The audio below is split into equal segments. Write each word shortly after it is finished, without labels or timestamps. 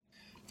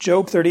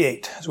Job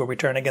 38 is where we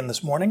turn again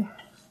this morning.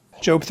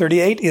 Job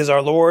 38 is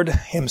our Lord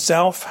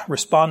himself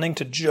responding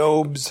to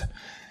Job's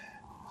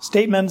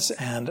statements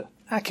and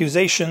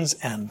accusations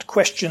and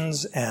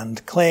questions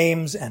and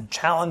claims and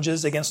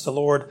challenges against the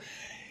Lord.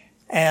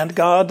 And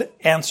God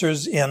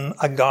answers in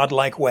a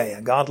godlike way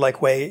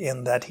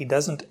in that he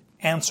doesn't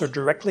answer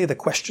directly the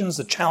questions,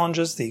 the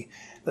challenges, the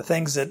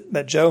things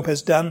that Job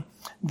has done,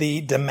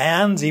 the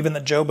demands even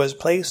that Job has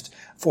placed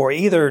for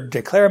either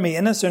declare me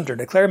innocent or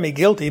declare me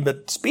guilty,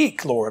 but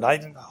speak, Lord.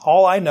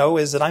 All I know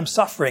is that I'm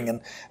suffering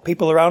and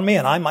people around me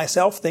and I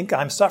myself think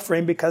I'm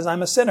suffering because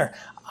I'm a sinner.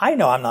 I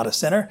know I'm not a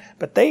sinner,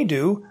 but they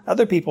do.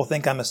 Other people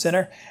think I'm a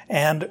sinner,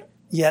 and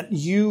yet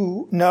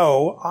you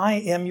know I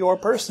am your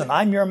person.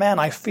 I'm your man.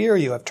 I fear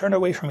you. I've turned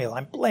away from you.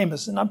 I'm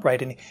blameless and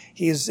upright. And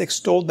he's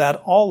extolled that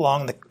all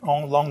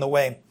along the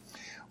way.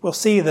 We'll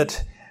see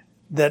that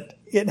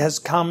it has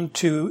come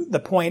to the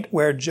point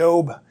where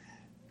Job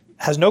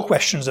has no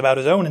questions about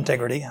his own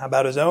integrity,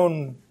 about his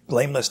own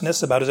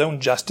blamelessness, about his own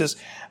justice,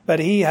 but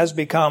he has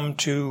become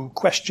to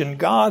question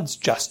God's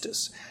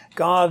justice,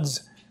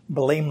 God's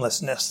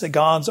blamelessness,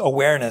 God's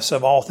awareness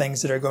of all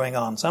things that are going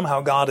on.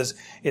 Somehow God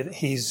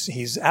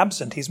he's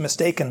absent, he's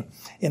mistaken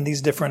in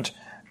these different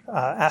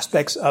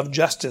aspects of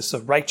justice,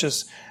 of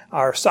righteous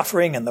are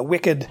suffering and the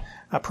wicked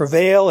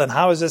prevail, and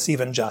how is this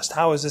even just?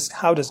 How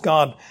does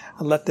God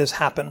let this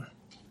happen?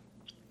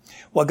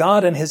 Well,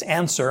 God in his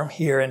answer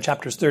here in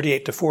chapters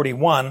 38 to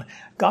 41,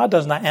 God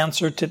does not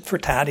answer tit for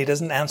tat. He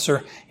doesn't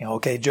answer,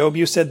 okay, Job,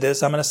 you said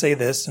this, I'm going to say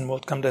this, and we'll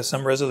come to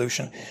some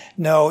resolution.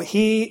 No,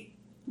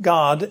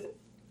 God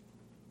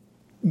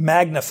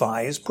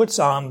magnifies, puts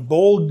on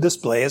bold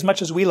display, as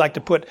much as we like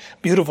to put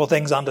beautiful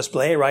things on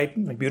display,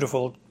 right?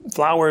 Beautiful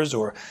flowers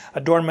or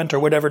adornment or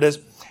whatever it is.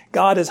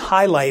 God is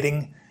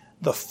highlighting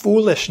the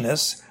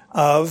foolishness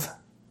of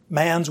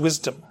man's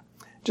wisdom.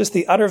 Just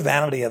the utter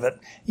vanity of it.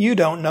 You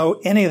don't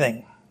know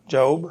anything,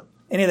 Job,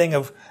 anything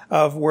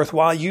of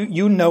worthwhile.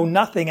 You know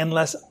nothing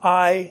unless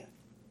I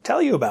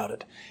tell you about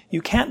it.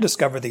 You can't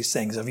discover these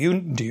things.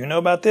 Do you know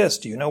about this?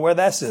 Do you know where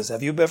this is?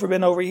 Have you ever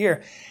been over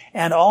here?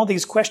 And all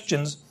these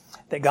questions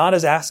that God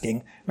is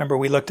asking, remember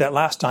we looked at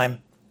last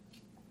time,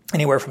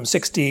 anywhere from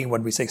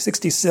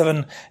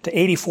 67 to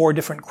 84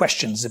 different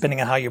questions, depending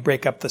on how you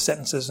break up the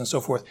sentences and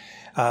so forth.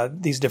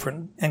 These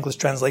different English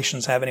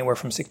translations have anywhere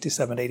from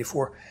 67 to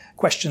 84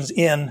 questions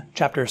in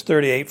chapters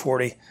 38,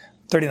 40,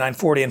 39,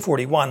 40, and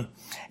 41.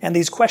 And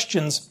these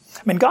questions,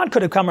 God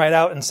could have come right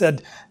out and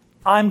said,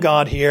 I'm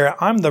God here,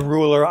 I'm the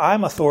ruler,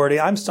 I'm authority,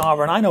 I'm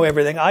sovereign, I know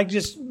everything,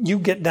 you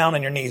get down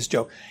on your knees,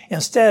 Job.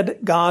 Instead,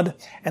 God,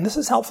 and this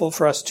is helpful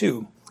for us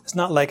too, it's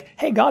not like,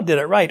 hey, God did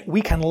it right.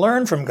 We can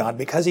learn from God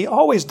because he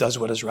always does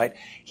what is right.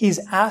 He's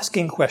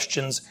asking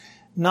questions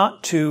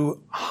not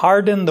to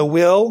harden the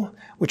will,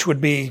 which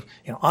would be,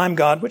 I'm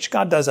God, which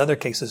God does other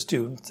cases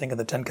too. Think of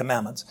the Ten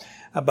Commandments.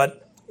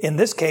 But in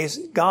this case,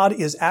 God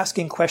is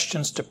asking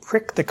questions to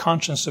prick the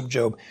conscience of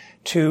Job,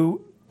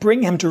 to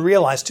bring him to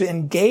realize, to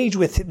engage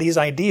with these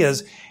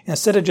ideas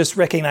instead of just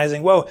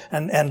recognizing, whoa,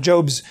 and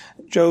Job's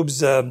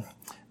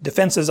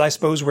defenses, I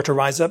suppose, were to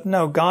rise up.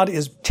 No, God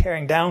is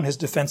tearing down his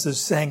defenses,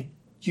 saying,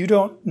 you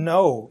don't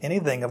know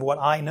anything of what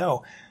I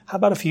know. How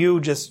about if you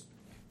just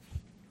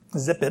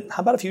zip it?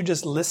 How about if you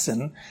just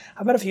listen?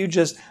 How about if you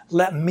just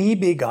let me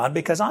be God?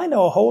 Because I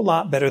know a whole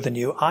lot better than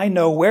you. I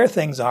know where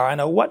things are. I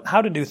know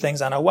how to do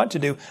things. I know what to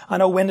do. I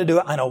know when to do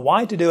it. I know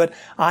why to do it.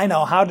 I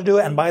know how to do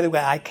it. And by the way,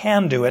 I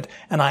can do it.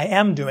 And I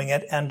am doing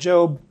it. And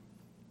Job,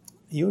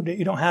 you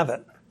don't have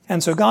it.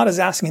 And so God is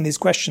asking these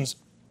questions,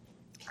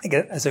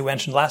 as I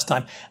mentioned last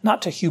time,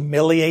 not to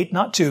humiliate,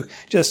 not to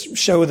just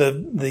show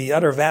the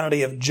utter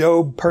vanity of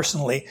Job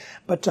personally,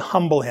 but to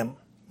humble him.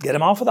 Get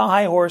him off of the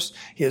high horse,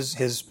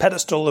 his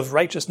pedestal of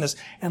righteousness,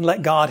 and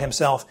let God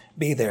himself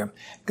be there.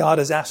 God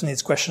is asking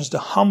these questions to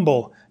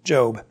humble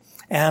Job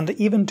and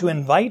even to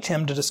invite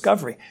him to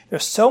discovery.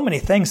 There's so many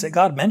things that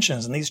God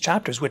mentions in these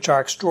chapters which are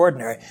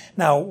extraordinary.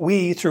 Now,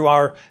 we, through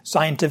our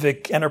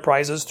scientific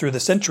enterprises through the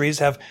centuries,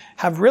 have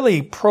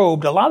really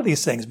probed a lot of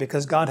these things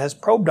because God has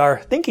probed our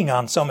thinking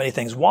on so many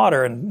things.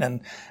 Water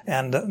and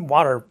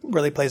water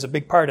really plays a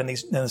big part in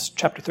this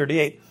chapter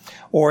 38.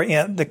 Or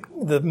in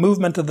the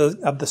movement of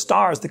the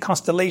stars, the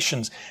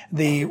constellations,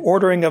 the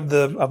ordering of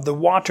the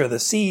water, the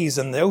seas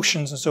and the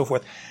oceans and so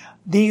forth.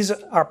 These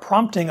are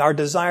prompting our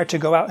desire to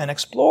go out and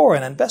explore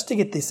and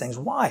investigate these things.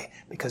 Why?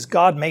 Because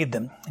God made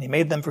them, and he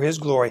made them for his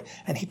glory,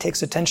 and he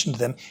takes attention to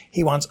them.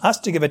 He wants us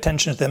to give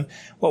attention to them,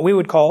 what we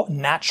would call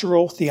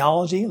natural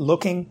theology,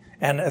 looking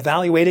and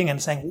evaluating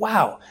and saying,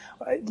 wow,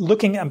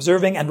 looking,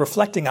 observing, and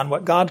reflecting on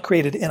what God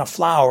created in a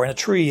flower, in a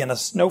tree, in a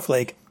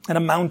snowflake, in a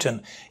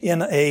mountain,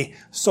 in a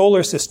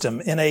solar system,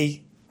 in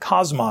a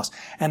cosmos,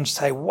 and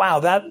say, wow,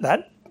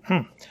 that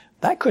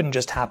couldn't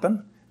just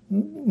happen.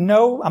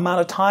 No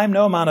amount of time,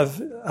 no amount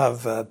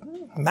of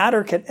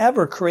matter can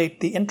ever create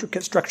the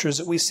intricate structures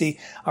that we see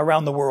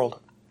around the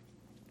world.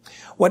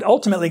 What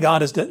ultimately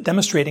God is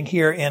demonstrating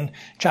here in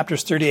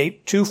chapters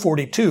 38 to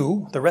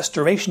 42, the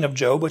restoration of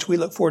Job, which we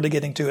look forward to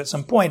getting to at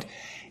some point,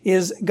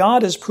 is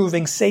God is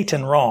proving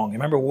Satan wrong.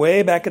 Remember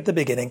way back at the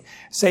beginning,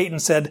 Satan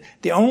said,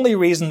 the only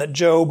reason that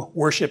Job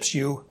worships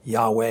you,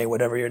 Yahweh,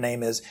 whatever your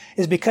name is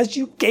because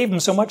you gave him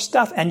so much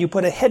stuff and you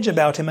put a hedge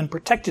about him and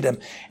protected him.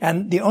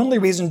 And the only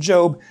reason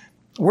Job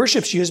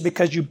worships you is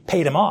because you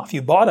paid him off.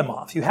 You bought him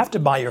off. You have to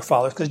buy your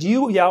fathers because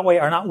you, Yahweh,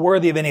 are not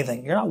worthy of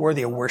anything. You're not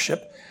worthy of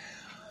worship.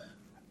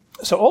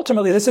 So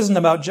ultimately, this isn't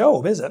about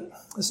Job, is it?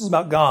 This is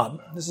about God.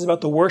 This is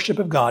about the worship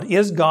of God.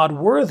 Is God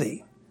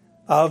worthy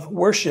of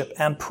worship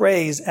and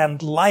praise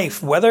and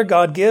life? Whether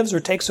God gives or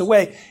takes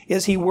away,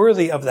 is he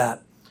worthy of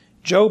that?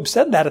 Job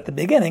said that at the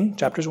beginning,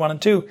 chapters 1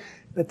 and 2,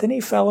 but then he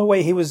fell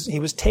away. He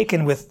was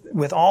taken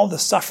with all the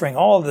suffering,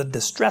 all the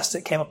distress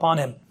that came upon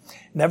him.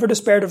 Never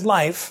despaired of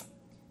life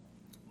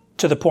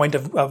to the point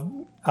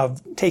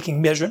of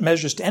taking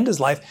measures to end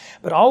his life,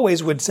 but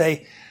always would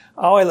say,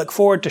 oh, I look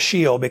forward to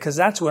Sheol because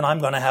that's when I'm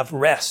going to have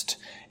rest.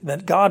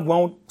 That God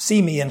won't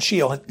see me in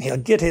Sheol.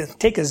 He'll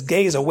take his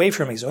gaze away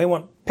from me, so he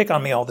won't pick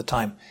on me all the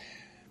time.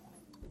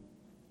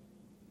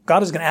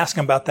 God is going to ask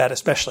him about that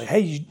especially.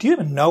 Hey, do you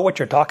even know what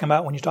you're talking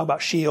about when you talk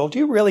about Sheol? Do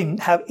you really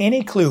have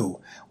any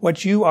clue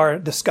what you are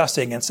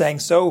discussing and saying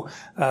so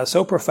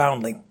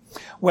profoundly?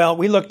 Well,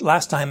 we looked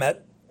last time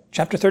at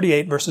chapter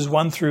 38, verses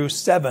 1 through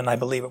 7, I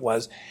believe it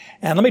was.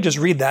 And let me just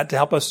read that to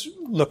help us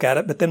look at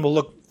it, but then we'll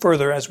look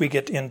further as we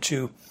get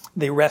into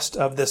the rest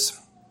of this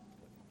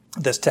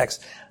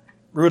text.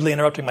 Rudely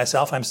interrupting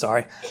myself, I'm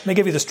sorry. Let me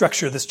give you the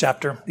structure of these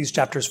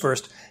chapters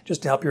first,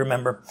 just to help you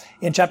remember.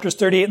 In chapters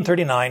 38 and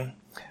 39,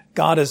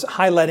 God is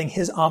highlighting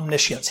his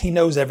omniscience. He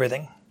knows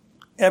everything.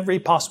 Every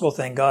possible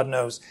thing God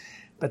knows.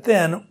 But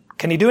then,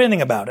 can he do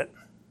anything about it?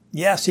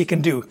 Yes, he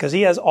can do, because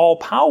he has all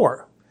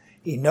power.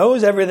 He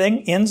knows everything,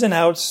 ins and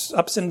outs,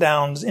 ups and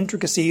downs,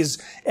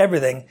 intricacies,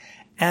 everything.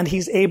 And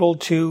he's able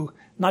to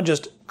not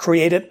just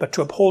create it, but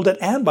to uphold it,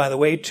 and, by the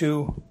way,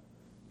 to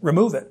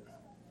remove it.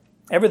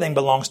 Everything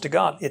belongs to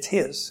God. It's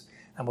his.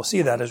 And we'll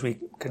see that as we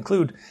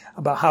conclude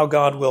about how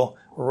God will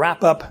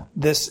wrap up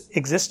this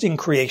existing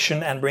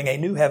creation and bring a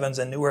new heavens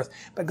and new earth.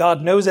 But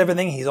God knows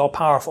everything. He's all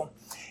powerful.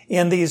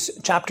 In these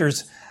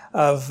chapters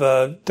of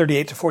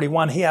 38 to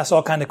 41, he asks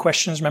all kinds of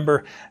questions.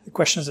 Remember the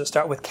questions that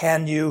start with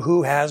can you,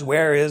 who has,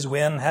 where is,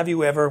 when, have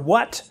you ever,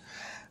 what,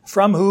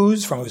 from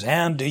whose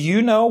hand, do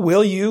you know,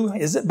 will you,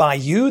 is it by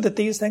you that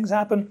these things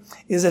happen?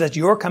 Is it at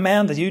your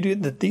command that you do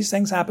that these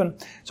things happen?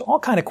 So all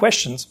kinds of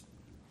questions.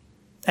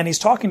 And he's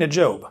talking to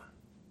Job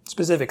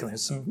specifically.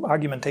 There's some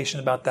argumentation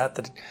about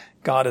that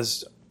God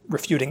is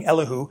refuting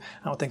Elihu.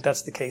 I don't think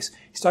that's the case.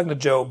 He's talking to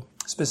Job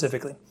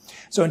specifically.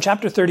 So in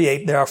chapter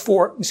 38, there are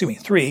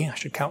three, I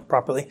should count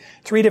properly,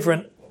 three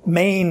different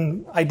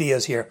main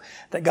ideas here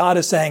that God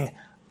is saying,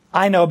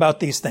 I know about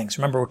these things.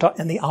 Remember, we're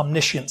talking in the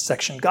omniscience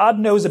section. God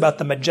knows about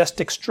the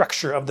majestic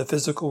structure of the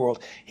physical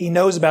world. He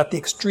knows about the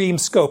extreme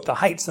scope, the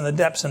heights and the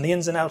depths and the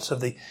ins and outs of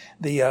the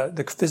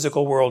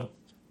physical world.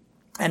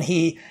 And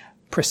he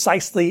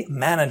precisely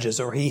manages,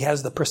 or he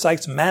has the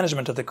precise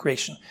management of the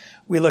creation.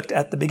 We looked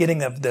at the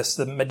beginning of this,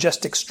 the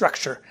majestic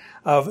structure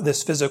of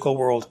this physical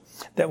world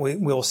that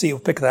we'll see. We'll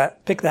pick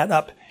that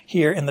up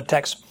here in the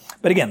text.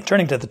 But again,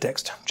 turning to the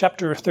text,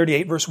 chapter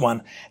 38, verse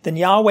 1, then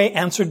Yahweh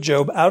answered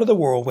Job out of the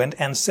whirlwind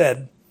and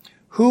said,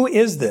 who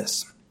is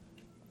this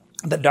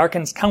that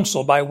darkens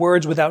counsel by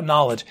words without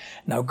knowledge?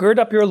 Now gird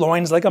up your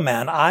loins like a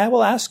man. I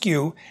will ask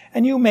you,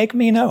 and you make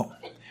me know.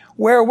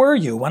 Where were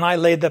you when I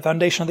laid the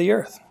foundation of the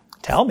earth?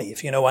 Tell me,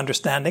 if you know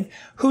understanding,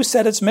 who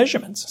set its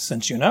measurements,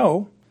 since you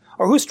know?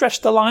 Or who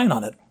stretched the line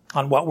on it?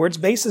 On what were its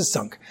bases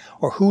sunk?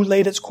 Or who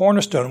laid its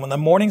cornerstone when the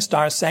morning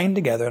stars sang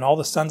together and all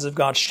the sons of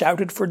God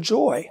shouted for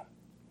joy?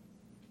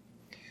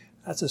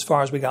 That's as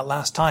far as we got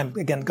last time.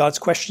 Again, God's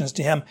questions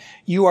to him.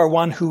 You are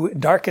one who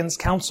darkens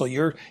counsel.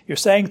 You're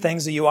saying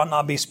things that you ought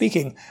not be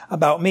speaking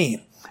about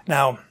me.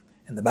 Now,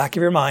 in the back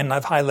of your mind, and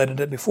I've highlighted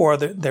it before,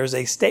 there's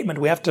a statement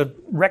we have to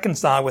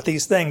reconcile with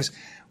these things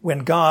when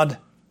God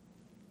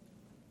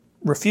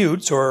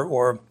refutes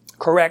or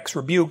corrects,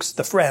 rebukes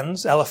the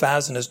friends,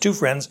 Eliphaz and his two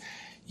friends.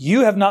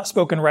 You have not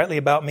spoken rightly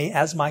about me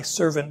as my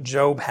servant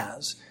Job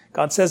has.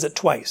 God says it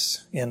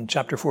twice in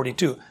chapter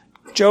 42.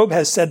 Job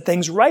has said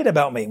things right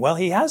about me. Well,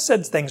 he has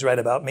said things right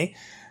about me,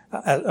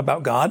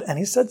 about God, and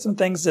he said some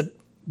things that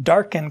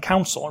darken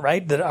counsel,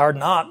 right? That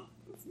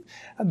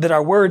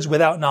are words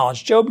without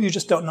knowledge. Job, you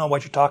just don't know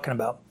what you're talking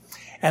about.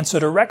 And so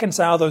to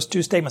reconcile those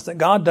two statements, that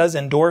God does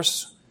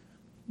endorse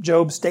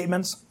Job's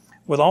statements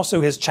with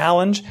also his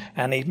challenge,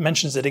 and he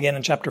mentions it again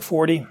in chapter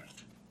 40,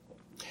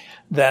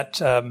 that,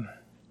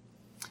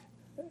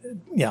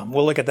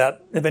 we'll look at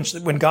that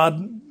eventually. When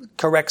God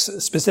corrects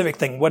a specific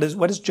thing, what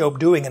is Job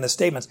doing in his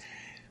statements?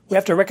 We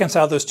have to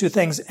reconcile those two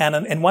things, and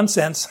in one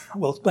sense,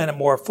 we'll explain it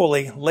more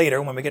fully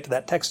later when we get to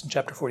that text in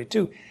chapter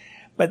 42.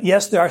 But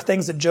yes, there are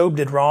things that Job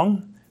did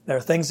wrong. There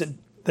are things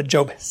that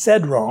Job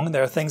said wrong.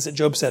 There are things that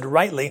Job said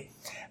rightly.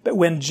 But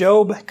when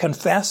Job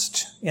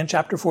confessed in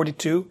chapter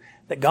 42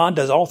 that God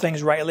does all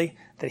things rightly,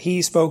 that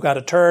he spoke out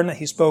of turn,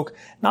 he spoke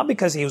not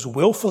because he was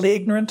willfully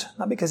ignorant,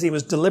 not because he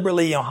was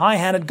deliberately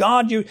high-handed.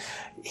 God,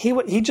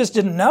 he just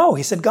didn't know.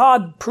 He said,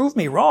 God, prove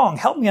me wrong.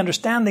 Help me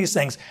understand these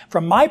things.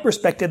 From my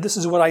perspective, this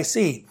is what I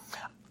see.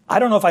 I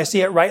don't know if I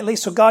see it rightly,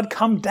 so God,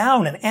 come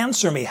down and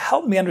answer me.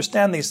 Help me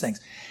understand these things.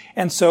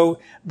 And so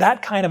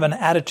that kind of an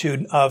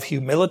attitude of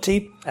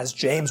humility, as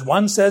James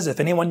 1 says, if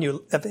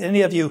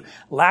any of you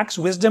lacks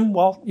wisdom,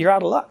 well, you're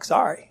out of luck.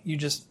 Sorry. You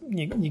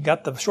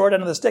got the short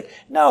end of the stick.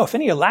 No, if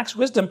any of you lacks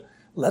wisdom,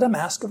 let him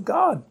ask of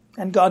God.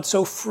 And God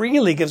so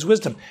freely gives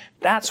wisdom.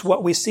 That's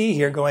what we see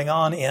here going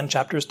on in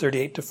chapters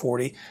 38 to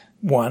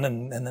 41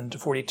 and then to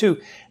 42.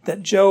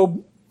 That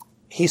Job,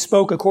 he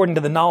spoke according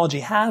to the knowledge he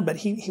had, but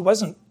he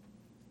wasn't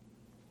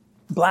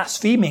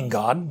blaspheming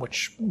God,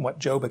 what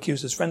Job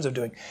accused his friends of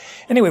doing.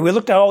 Anyway, we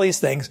looked at all these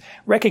things,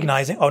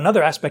 recognizing,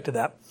 another aspect of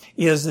that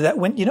is that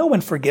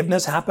when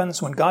forgiveness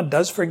happens, when God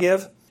does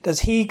forgive, does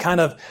he kind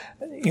of,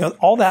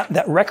 all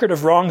that record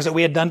of wrongs that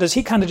we had done, does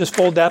he kind of just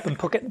fold up and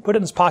put it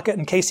in his pocket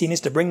in case he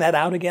needs to bring that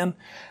out again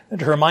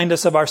to remind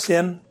us of our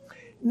sin?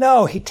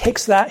 No, he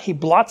takes that, he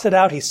blots it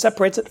out, he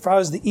separates it far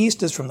as the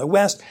east is from the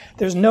west.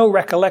 There's no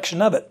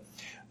recollection of it.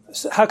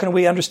 So how can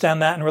we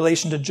understand that in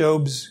relation to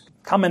Job's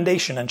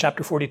commendation in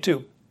chapter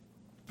 42,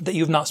 that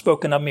you've not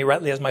spoken of me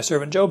rightly as my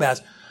servant Job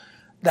has?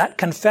 That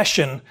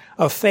confession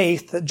of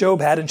faith that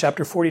Job had in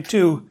chapter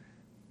 42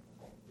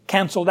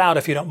 canceled out,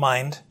 if you don't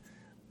mind,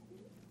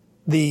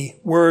 the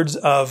words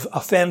of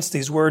offense,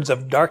 these words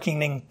of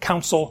darkening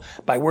counsel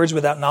by words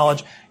without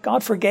knowledge.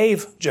 God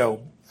forgave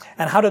Job.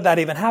 And how did that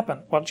even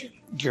happen? Well, do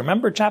you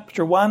remember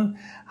chapter 1?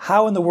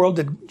 How in the world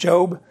did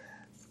Job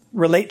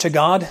relate to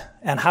God?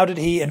 And how did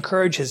he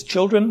encourage his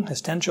children,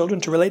 his 10 children,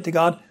 to relate to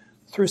God?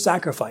 Through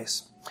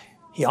sacrifice.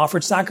 He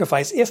offered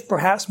sacrifice. If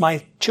perhaps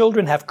my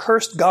children have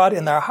cursed God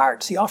in their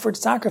hearts, he offered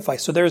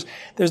sacrifice. So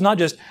there's not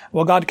just,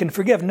 well, God can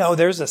forgive. No,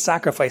 there's a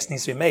sacrifice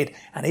needs to be made.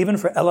 And even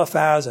for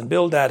Eliphaz and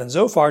Bildad and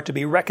Zophar to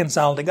be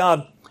reconciled to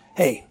God,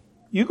 hey,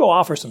 you go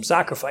offer some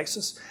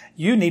sacrifices.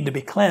 You need to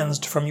be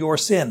cleansed from your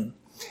sin.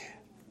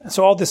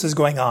 So all this is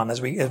going on as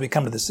we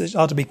come to this. It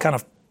ought to be kind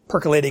of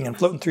percolating and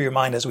floating through your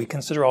mind as we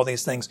consider all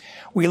these things.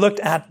 We looked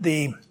at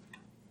the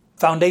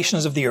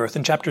foundations of the earth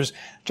in chapter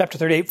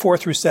 38, 4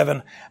 through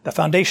 7, the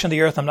foundation of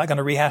the earth. I'm not going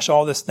to rehash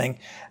all this thing.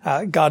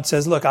 God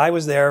says, look, I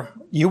was there.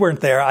 You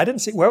weren't there. I didn't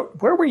see. Where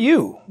were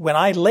you when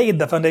I laid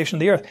the foundation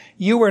of the earth?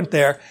 You weren't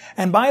there.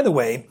 And by the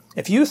way,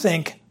 if you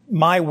think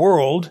my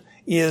world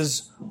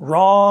is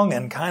wrong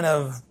and kind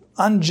of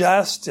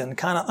unjust and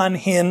kind of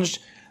unhinged,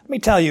 let me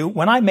tell you,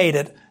 when I made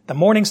it, the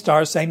morning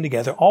stars sang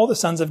together. All the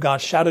sons of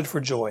God shouted for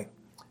joy.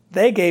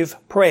 They gave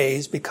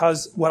praise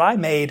because what I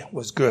made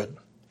was good.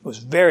 It was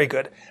very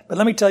good. But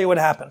let me tell you what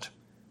happened.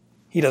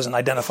 He doesn't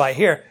identify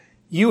here.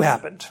 You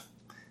happened.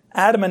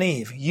 Adam and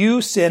Eve,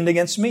 you sinned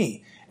against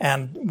me.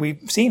 And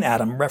we've seen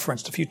Adam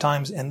referenced a few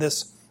times in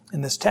this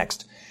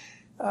text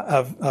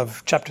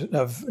of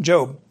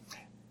Job.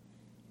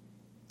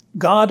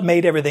 God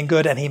made everything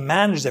good and he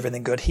managed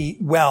everything good.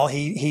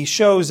 He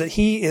shows that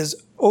he is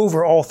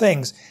over all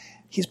things.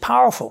 He's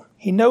powerful.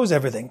 He knows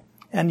everything.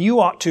 And you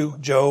ought to,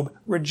 Job,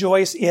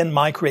 rejoice in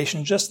my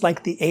creation, just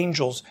like the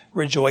angels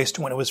rejoiced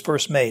when it was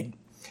first made.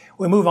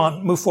 We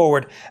move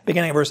forward,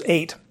 beginning at verse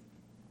 8.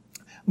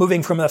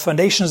 Moving from the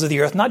foundations of the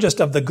earth, not just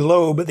of the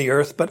globe, the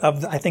earth, but of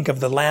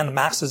the land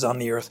masses on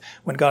the earth,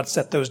 when God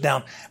set those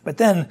down. But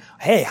then,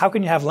 hey, how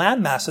can you have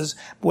land masses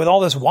with all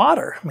this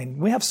water? I mean,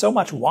 we have so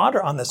much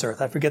water on this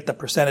earth. I forget the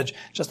percentage,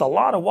 just a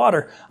lot of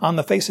water on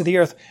the face of the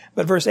earth.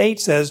 But verse 8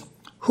 says,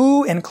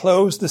 who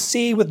enclosed the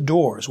sea with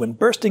doors? When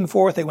bursting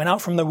forth it went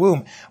out from the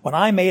womb. When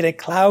I made a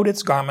cloud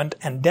its garment,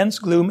 and dense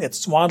gloom its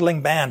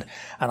swaddling band.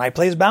 And I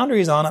placed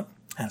boundaries on it,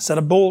 and set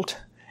a bolt,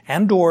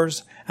 and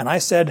doors. And I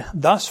said,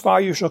 thus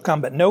far you shall come,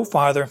 but no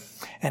farther.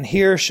 And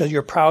here shall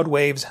your proud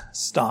waves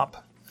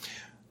stop.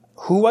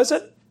 Who was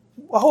it?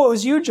 Oh, it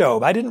was you,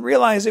 Job. I didn't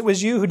realize it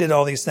was you who did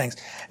all these things.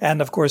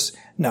 And of course,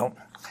 no.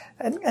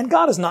 And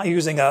God is not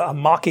using a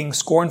mocking,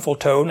 scornful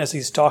tone as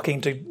he's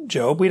talking to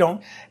Job. And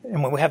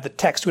when we have the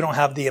text, we don't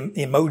have the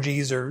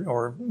emojis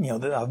or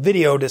the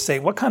video to say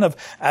what kind of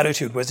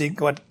attitude was he,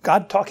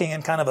 God talking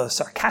in kind of a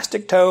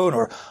sarcastic tone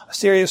or a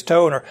serious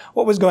tone, or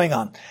what was going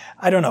on?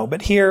 I don't know.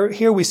 But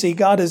here we see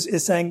God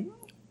is saying,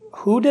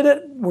 who did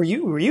it? Were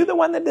you the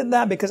one that did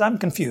that? Because I'm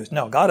confused.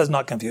 No, God is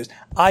not confused.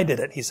 I did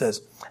it, he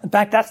says. In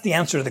fact, that's the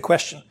answer to the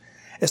question.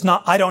 It's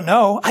not, I don't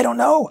know.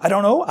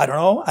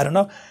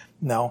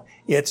 No,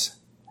 it's,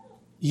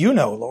 you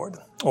know, Lord,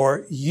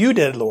 or you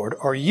did, Lord,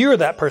 or you're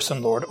that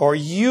person, Lord, or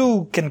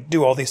you can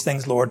do all these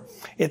things, Lord.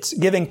 It's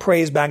giving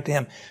praise back to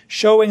him,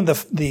 showing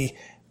the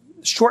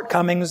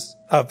shortcomings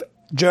of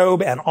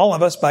Job and all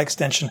of us by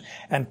extension,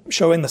 and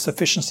showing the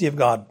sufficiency of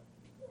God.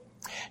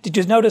 Did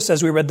you notice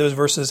as we read those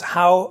verses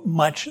how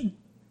much,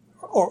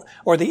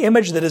 or the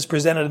image that is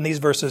presented in these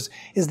verses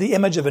is the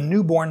image of a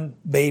newborn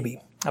baby,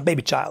 a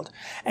baby child,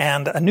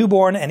 and a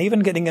newborn, and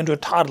even getting into a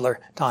toddler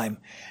time.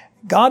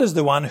 God is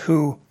the one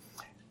who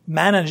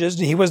manages.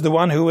 He was the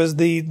one who was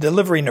the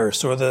delivery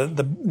nurse or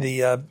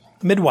the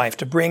midwife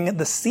to bring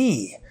the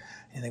sea.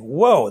 You think,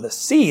 whoa, the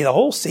sea, the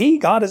whole sea?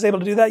 God is able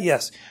to do that?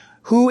 Yes.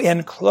 Who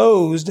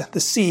enclosed the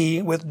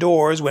sea with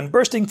doors when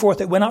bursting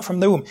forth it went out from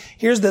the womb.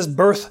 Here's this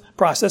birth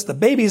process. The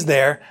baby's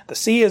there. The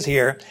sea is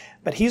here.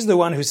 But he's the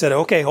one who said,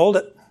 okay, hold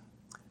it.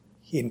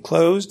 He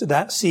enclosed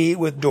that sea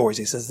with doors.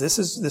 He says, this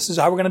is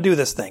how we're going to do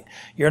this thing.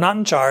 You're not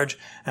in charge.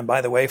 And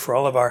by the way, for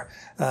all of our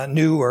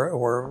new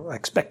or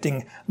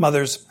expecting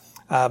mothers,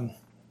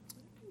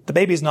 the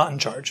baby's not in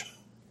charge.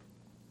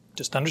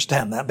 Just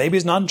understand that.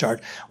 Baby's not in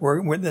charge.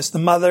 It's the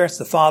mother, it's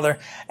the father.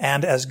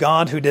 And as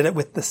God who did it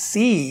with the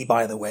sea,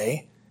 by the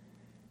way,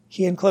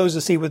 he enclosed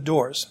the sea with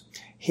doors.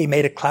 He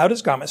made a cloud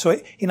his garment. So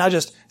he not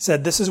just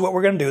said, this is what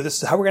we're going to do.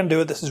 This is how we're going to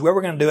do it. This is where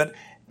we're going to do it.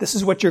 This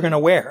is what you're going to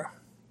wear.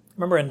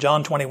 Remember in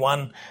John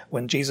 21,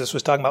 when Jesus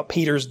was talking about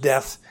Peter's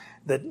death,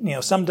 that,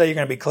 someday you're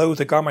going to be clothed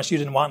with garments you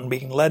didn't want and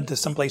being led to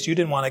someplace you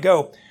didn't want to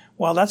go.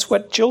 Well, that's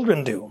what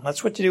children do.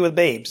 That's what you do with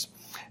babes.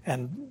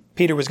 And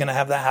Peter was going to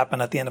have that happen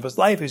at the end of his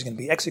life. He was going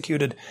to be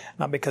executed,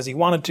 not because he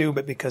wanted to,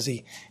 but because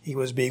he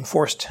was being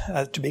forced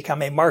to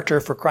become a martyr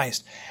for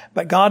Christ.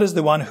 But God is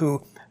the one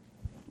who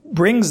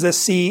brings this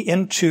sea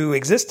into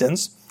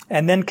existence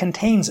and then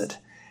contains it.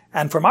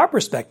 And from our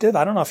perspective,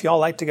 I don't know if y'all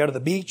like to go to the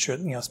beach or,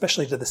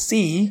 especially to the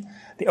sea,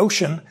 the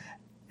ocean,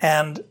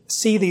 and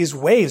see these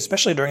waves,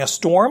 especially during a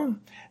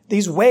storm.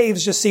 These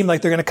waves just seem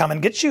like they're going to come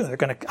and get you.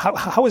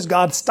 How is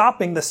God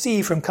stopping the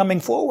sea from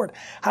coming forward?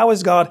 How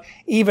is God,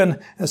 even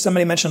as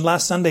somebody mentioned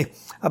last Sunday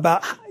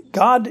about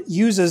God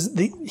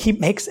he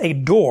makes a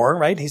door,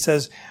 right? He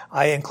says,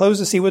 I enclose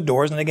the sea with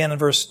doors. And again in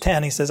verse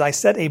 10, he says, I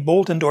set a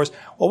bolt in doors.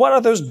 Well, what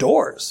are those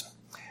doors?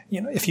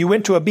 If you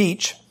went to a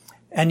beach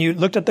and you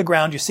looked at the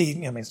ground, you see,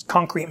 it's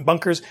concrete and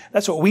bunkers.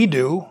 That's what we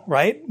do,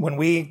 right? When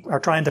we are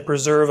trying to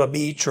preserve a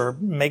beach or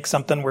make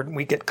something where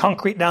we get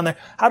concrete down there.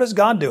 How does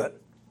God do it?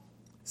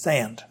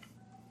 Sand.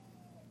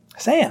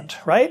 Sand,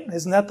 right?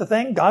 Isn't that the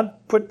thing?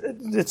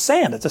 It's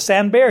sand. It's a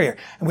sand barrier.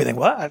 And we think,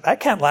 well, that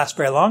can't last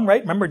very long,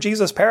 right? Remember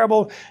Jesus'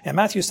 parable in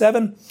Matthew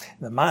 7?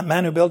 The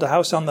man who built a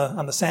house on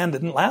the sand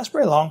didn't last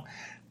very long.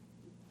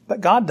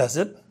 But God does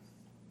it.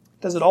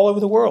 Does it all over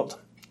the world.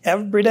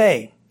 Every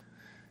day.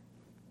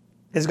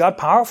 Is God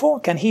powerful?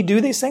 Can he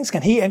do these things?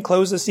 Can he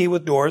enclose the sea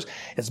with doors?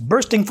 It's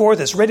bursting forth.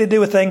 It's ready to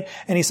do a thing.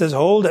 And he says,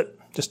 hold it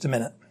just a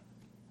minute.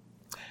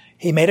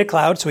 He made a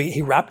cloud, so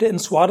he wrapped it in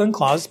swaddling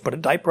cloths, put a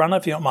diaper on it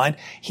if you don't mind.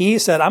 He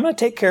said, I'm going to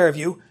take care of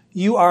you.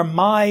 You are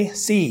my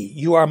sea.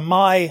 You are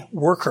my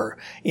worker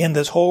in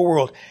this whole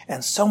world.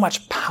 And so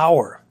much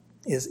power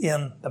is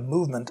in the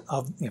movement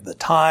of the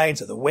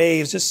tides, of the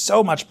waves, just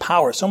so much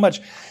power, so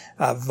much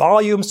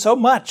volume, so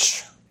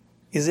much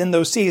is in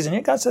those seas. And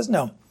yet God says,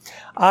 no.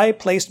 I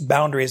placed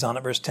boundaries on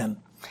it, verse 10.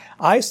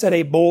 I set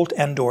a bolt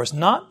and doors,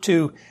 not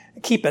to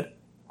keep it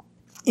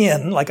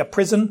in like a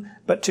prison,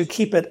 but to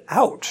keep it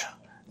out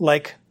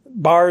like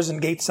bars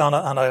and gates on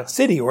a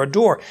city or a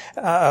door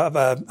of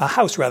a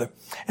house, rather.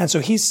 And so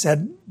he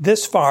said,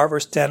 this far,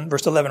 verse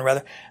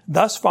 11,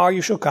 thus far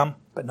you shall come,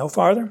 but no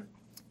farther.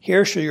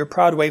 Here shall your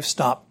proud waves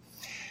stop.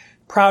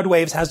 Proud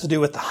waves has to do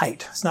with the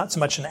height. It's not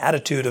so much an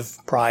attitude of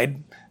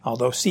pride,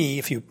 although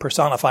if you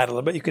personify it a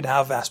little bit, you could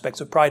have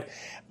aspects of pride.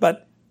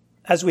 But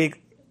as we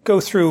go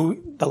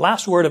through the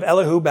last word of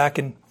Elihu back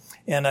in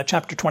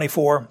chapter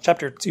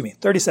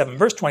 37,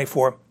 verse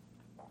 24,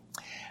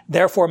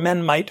 therefore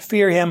men might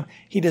fear him.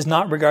 He does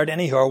not regard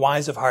any who are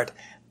wise of heart.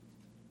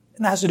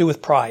 And that has to do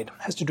with pride.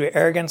 It has to do with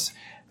arrogance.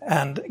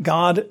 And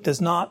God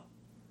does not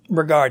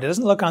regard. It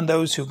doesn't look on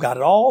those who've got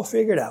it all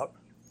figured out.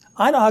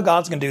 I know how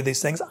God's going to do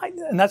these things.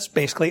 And that's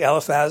basically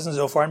Eliphaz and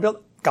Zophar and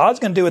Bildad. God's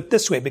going to do it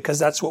this way because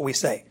that's what we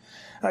say.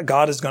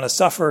 God is going to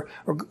suffer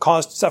or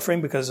cause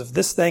suffering because of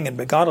this thing,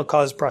 and God will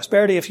cause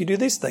prosperity if you do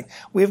this thing.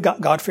 We've got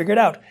God figured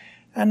out.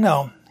 And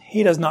no,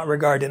 he does not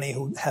regard any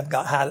who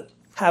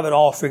have it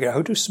all figured out, who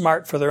are too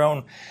smart for their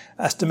own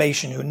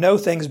estimation, who know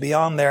things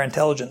beyond their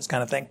intelligence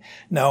kind of thing.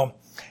 No,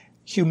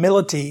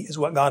 humility is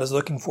what God is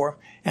looking for.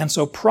 And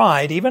so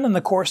pride, even in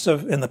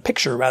the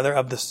picture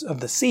of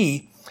the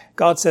sea,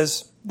 God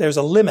says there's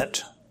a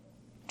limit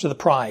to the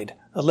pride,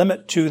 a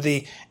limit to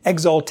the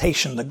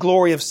exaltation, the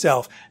glory of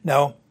self.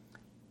 No,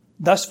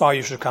 thus far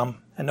you shall come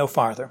and no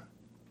farther.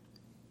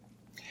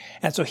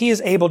 And so he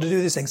is able to do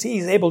these things. He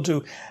is able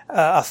to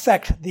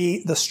affect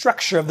the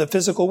structure of the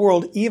physical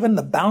world, even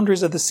the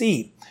boundaries of the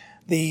sea,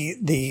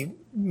 the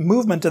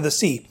movement of the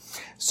sea.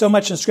 So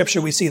much in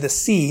Scripture we see the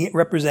sea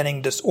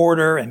representing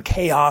disorder and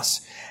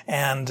chaos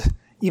and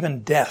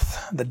even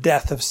death, the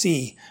death of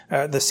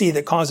the sea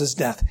that causes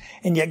death.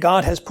 And yet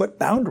God has put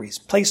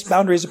placed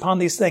boundaries upon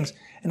these things.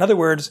 In other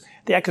words,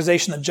 the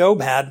accusation that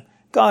Job had,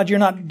 God, you're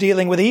not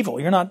dealing with evil.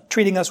 You're not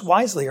treating us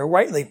wisely or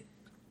rightly.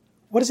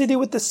 What does he do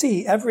with the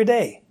sea every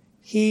day?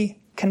 He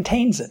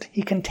contains it.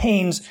 He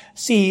contains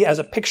sea as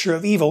a picture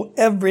of evil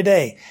every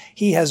day.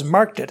 He has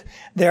marked it.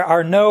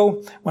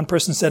 One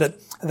person said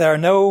it, there are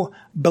no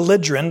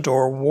belligerent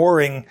or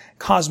warring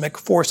cosmic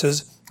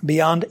forces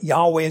beyond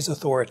Yahweh's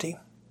authority.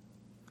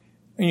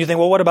 And you think,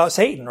 well, what about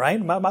Satan, right?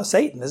 What about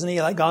Satan? Isn't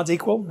he like God's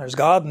equal? There's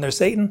God and there's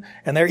Satan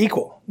and they're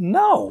equal.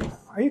 No,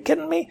 Are you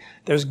kidding me?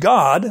 There's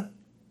God,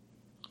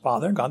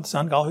 Father, God the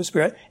Son, God the Holy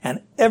Spirit,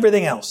 and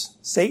everything else,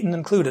 Satan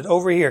included,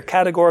 over here,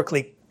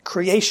 categorically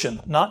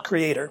creation, not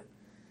creator.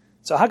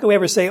 So how can we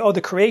ever say, oh,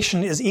 the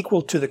creation is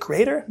equal to the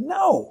creator?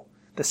 No.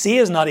 The sea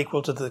is not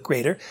equal to the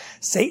creator.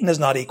 Satan is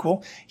not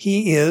equal.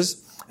 He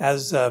is,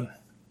 as I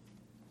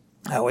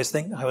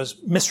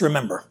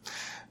misremember.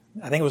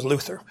 I think it was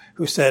Luther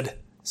who said,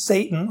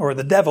 Satan, or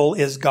the devil,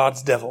 is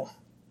God's devil.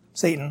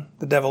 Satan,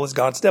 the devil, is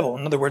God's devil.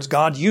 In other words,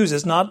 God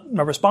uses, not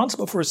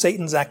responsible for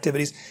Satan's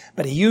activities,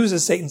 but he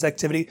uses Satan's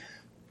activity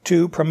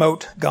to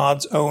promote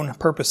God's own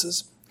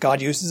purposes.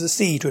 God uses the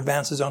sea to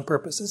advance his own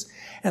purposes.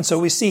 And so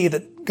we see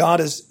that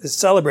God is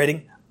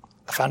celebrating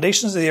the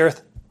foundations of the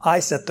earth. I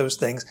set those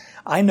things.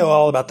 I know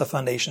all about the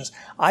foundations.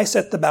 I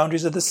set the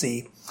boundaries of the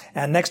sea.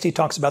 And next he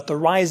talks about the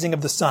rising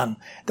of the sun,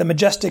 the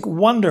majestic,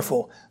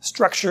 wonderful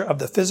structure of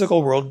the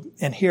physical world.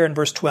 And here in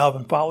verse 12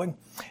 and following,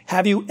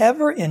 have you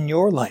ever in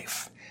your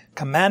life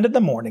commanded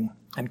the morning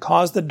and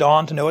caused the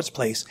dawn to know its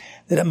place,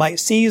 that it might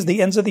seize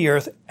the ends of the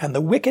earth and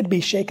the wicked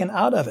be shaken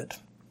out of it?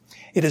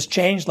 It is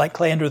changed like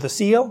clay under the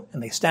seal,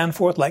 and they stand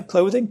forth like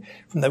clothing.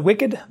 From the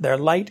wicked their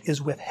light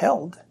is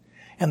withheld,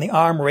 and the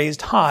arm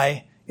raised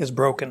high is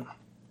broken.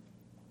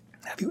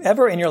 Have you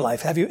ever in your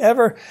life, have you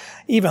ever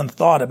even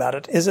thought about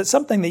it? Is it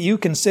something that you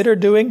consider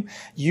doing?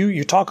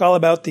 You talk all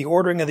about the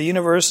ordering of the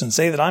universe and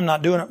say that I'm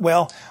not doing it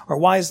well or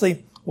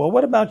wisely. Well,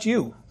 what about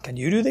you? Can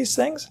you do these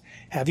things?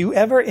 Have you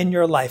ever in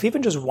your life,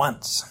 even just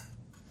once,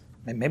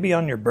 maybe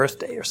on your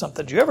birthday or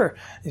something, do you ever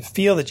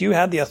feel that you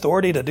had the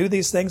authority to do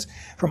these things?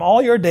 From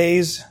all your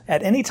days,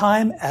 at any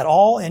time, at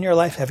all in your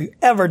life, have you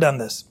ever done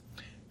this?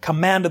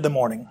 Commanded the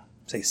morning.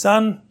 Say,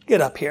 son,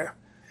 get up here.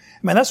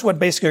 I mean, that's what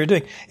basically you're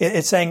doing.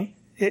 It's saying,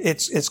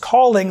 it's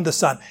calling the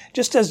sun.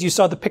 Just as you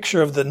saw the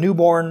picture of the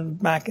newborn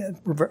back in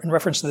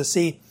reference to the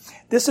sea,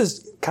 this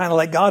is kind of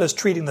like God is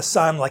treating the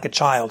sun like a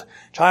child.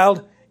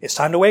 Child, it's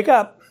time to wake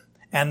up.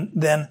 And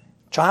then,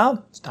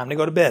 child, it's time to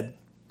go to bed.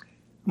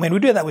 I mean, we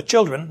do that with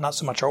children, not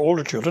so much our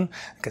older children,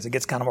 because it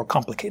gets kind of more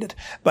complicated.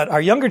 But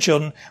our younger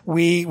children,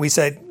 we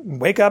say,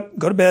 wake up,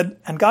 go to bed,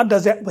 and God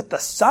does that with the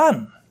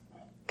sun.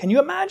 Can you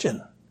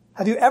imagine?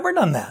 Have you ever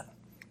done that?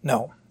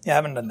 No, you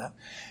haven't done that.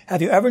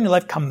 Have you ever in your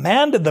life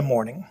commanded the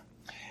morning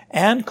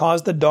and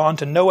caused the dawn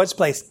to know its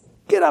place?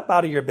 Get up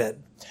out of your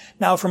bed.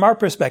 Now, from our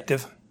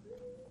perspective,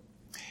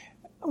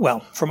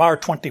 well, from our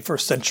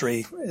 21st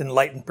century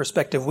enlightened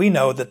perspective, we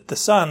know that the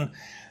sun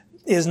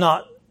is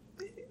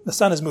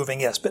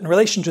moving, yes, but in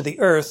relation to the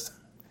earth,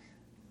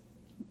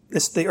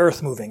 it's the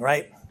earth moving,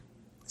 right?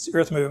 It's the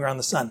earth moving around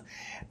the sun.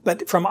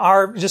 But from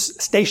our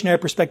just stationary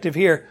perspective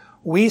here,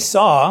 we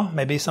saw,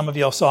 maybe some of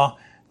you all saw,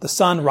 the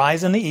sun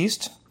rise in the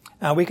east.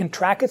 We can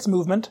track its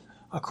movement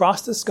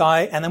across the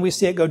sky, and then we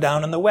see it go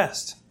down in the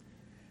west.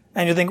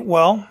 And you think,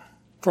 well,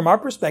 from our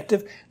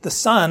perspective, the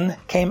sun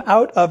came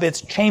out of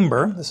its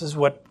chamber. This is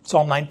what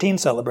Psalm 19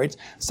 celebrates.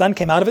 The sun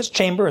came out of its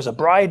chamber as a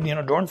bride,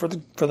 adorned for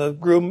the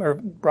groom, or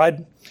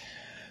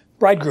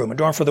bridegroom,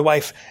 adorned for the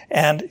wife,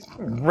 and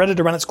ready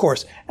to run its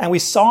course. And we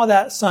saw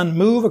that sun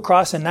move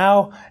across, and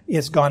now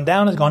it's gone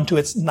down, it's gone to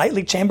its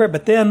nightly chamber,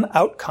 but then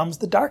out comes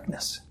the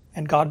darkness,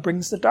 and God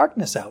brings the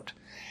darkness out.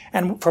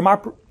 And from our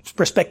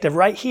perspective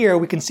right here,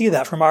 we can see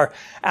that. From our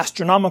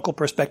astronomical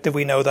perspective,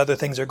 we know that other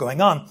things are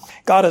going on.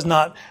 God is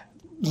not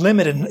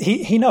limited.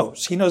 He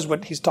knows. He knows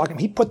what he's talking.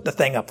 He put the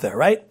thing up there,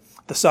 right?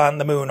 The sun,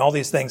 the moon, all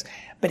these things.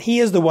 But he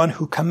is the one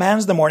who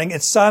commands the morning.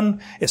 It's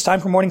sun. It's time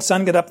for morning.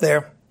 Sun, get up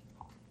there.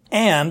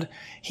 And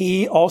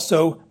he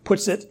also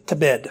puts it to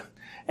bed.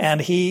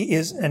 And he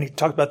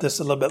talked about this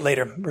a little bit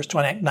later, verse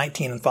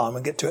 19 and following.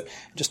 We'll get to it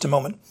in just a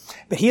moment.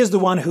 But he is the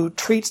one who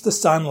treats the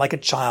sun like a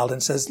child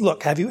and says,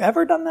 look, have you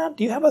ever done that?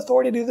 Do you have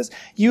authority to do this?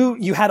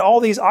 You had all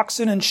these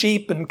oxen and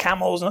sheep and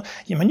camels. And,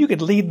 you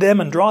could lead them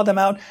and draw them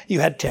out. You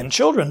had 10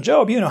 children.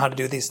 Job, you know how to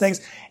do these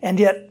things. And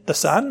yet the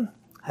sun,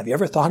 have you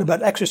ever thought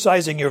about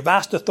exercising your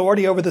vast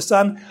authority over the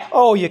sun?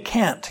 Oh, you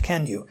can't,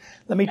 can you?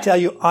 Let me tell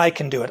you, I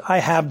can do it. I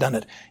have done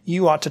it.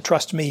 You ought to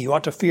trust me. You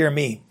ought to fear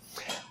me.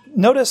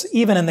 Notice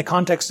even in the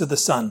context of the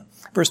sun,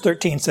 verse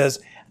 13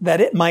 says,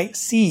 that it might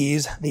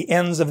seize the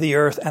ends of the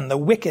earth and the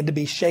wicked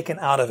be shaken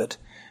out of it.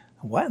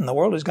 What in the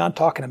world is God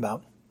talking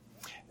about?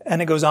 And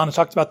it goes on and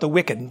talks about the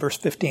wicked in verse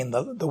 15.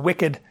 The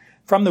wicked,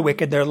 from the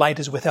wicked, their light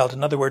is withheld.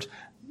 In other words,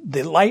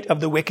 the light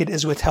of the wicked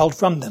is withheld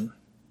from them.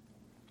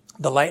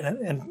 The light,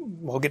 and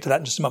we'll get to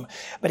that in just a moment.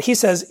 But he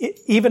says,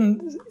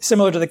 even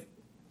similar to the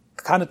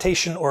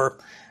connotation or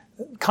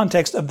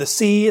context of the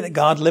sea, that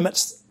God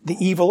limits the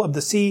evil of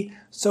the sea,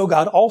 so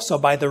God also,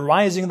 by the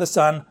rising of the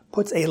sun,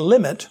 puts a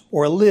limit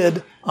or a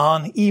lid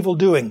on evil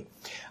doing.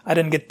 I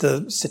didn't get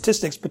the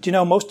statistics, but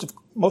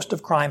most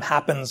of crime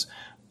happens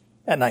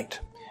at night.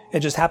 It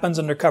just happens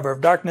under cover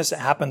of darkness. It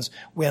happens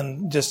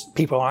when just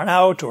people aren't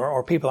out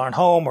or people aren't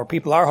home, or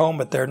people are home,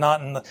 but they're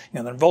not in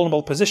they're in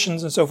vulnerable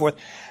positions and so forth.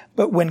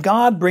 But when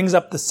God brings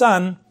up the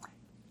sun,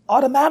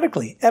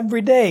 automatically,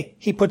 every day,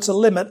 he puts a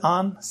limit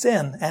on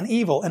sin and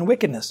evil and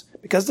wickedness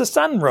because the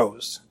sun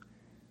rose.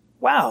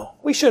 Wow,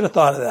 we should have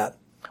thought of that.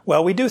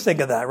 Well, we do think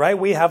of that, right?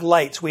 We have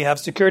lights, we have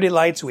security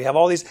lights, we have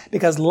all these,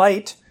 because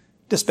light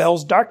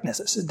dispels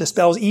darkness, it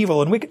dispels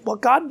evil.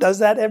 And God does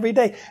that every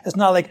day. It's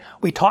not like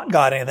we taught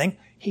God anything.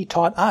 He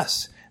taught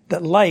us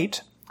that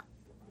light,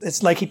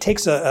 it's like he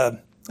takes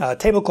a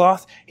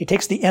tablecloth, he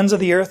takes the ends of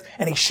the earth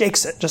and he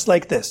shakes it just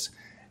like this.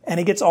 And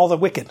he gets all the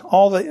wicked.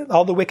 All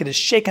the wicked is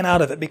shaken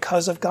out of it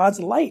because of God's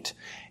light.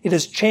 It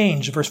is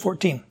changed, verse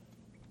 14,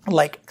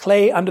 like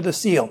clay under the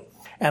seal,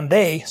 and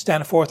they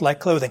stand forth like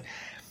clothing.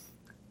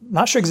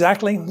 Not sure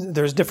exactly.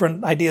 There's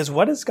different ideas.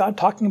 What is God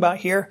talking about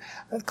here?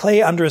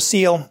 Clay under a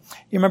seal.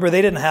 You remember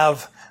they didn't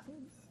have,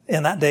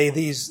 in that day,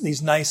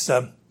 these nice,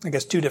 I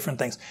guess two different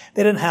things.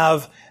 They didn't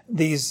have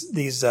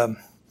these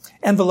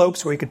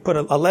envelopes where you could put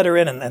a letter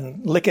in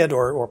and lick it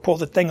or pull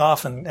the thing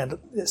off and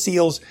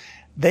seals.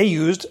 They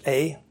used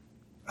a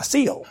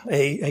seal,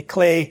 a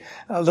clay,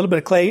 a little bit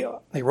of clay.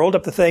 They rolled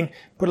up the thing,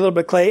 put a little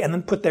bit of clay, and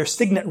then put their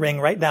signet ring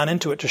right down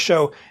into it to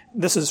show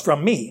this is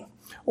from me.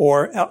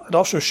 Or it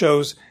also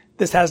shows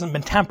this hasn't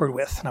been tampered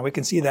with. Now we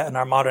can see that in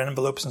our modern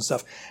envelopes and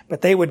stuff.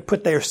 But they would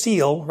put their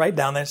seal right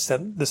down there and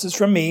said, this is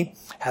from me,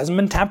 hasn't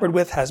been tampered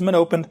with, hasn't been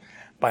opened.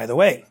 By the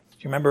way,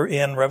 you remember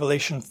in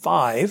Revelation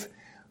 5,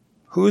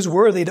 who's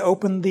worthy to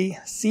open the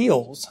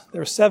seals?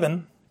 There are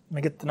 7. Let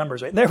me get the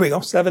numbers right. There we go.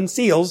 7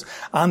 seals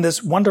on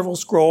this wonderful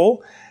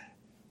scroll.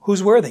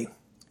 Who's worthy?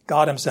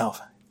 God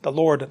himself. The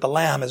Lord, the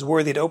Lamb, is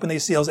worthy to open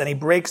these seals, and he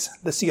breaks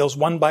the seals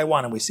one by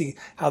one. And we see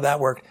how that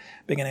worked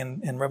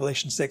beginning in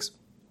Revelation 6.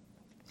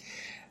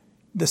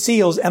 The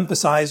seals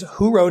emphasize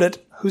who wrote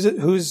it, who's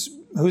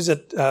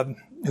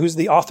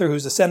the author,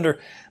 who's the sender,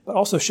 but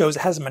also shows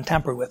it hasn't been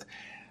tampered with.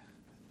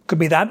 Could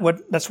be that's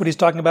what he's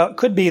talking about.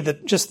 Could be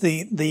that just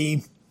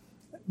the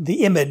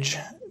image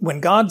when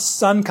God's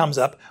sun comes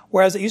up,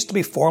 whereas it used to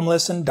be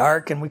formless and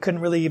dark and we couldn't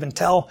really even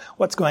tell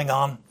what's going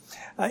on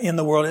in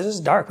the world. It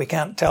is dark. We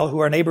can't tell who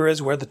our neighbor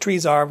is, where the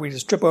trees are. We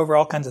just trip over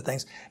all kinds of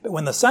things. But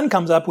when the sun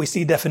comes up, we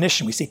see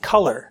definition. We see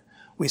color.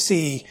 We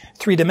see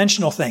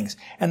three-dimensional things.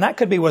 And that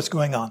could be what's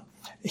going on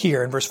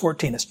here in verse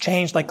 14. It's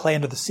changed like clay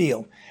under the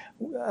seal.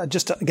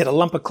 Just to get a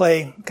lump of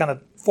clay, kind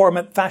of form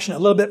it, fashion it a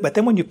little bit. But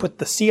then when you put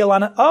the seal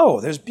on it,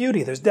 oh, there's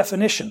beauty. There's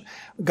definition.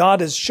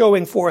 God is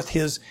showing forth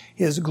his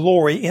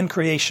glory in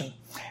creation.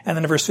 And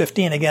then in verse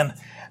 15, again,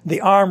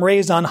 the arm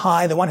raised on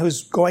high, the one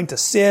who's going to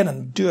sin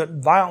and do it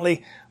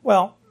violently.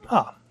 Well,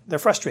 they're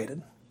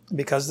frustrated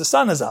because the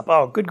sun is up.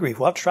 Oh, good grief.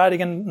 We'll have to try it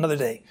again another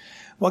day.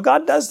 Well,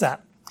 God does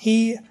that.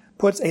 He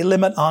puts a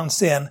limit on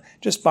sin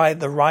just by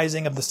the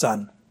rising of the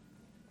sun.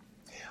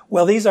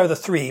 Well, these are the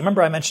 3.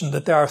 Remember I mentioned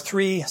that there are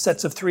 3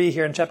 sets of 3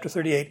 here in chapter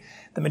 38.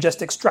 The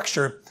majestic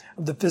structure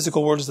of the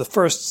physical world is the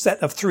first set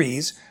of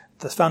 3s.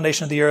 The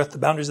foundation of the earth, the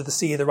boundaries of the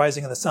sea, the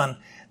rising of the sun.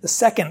 The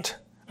second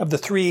of the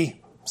 3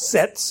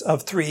 sets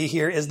of 3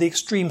 here is the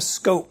extreme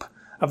scope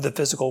of the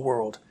physical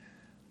world.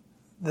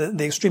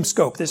 The extreme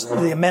scope. There's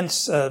the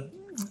immense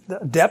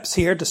depths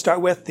here to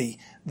start with,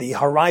 the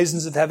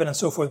horizons of heaven and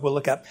so forth we'll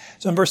look at.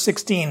 So in verse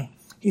 16,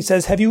 he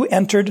says, have you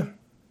entered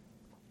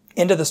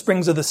into the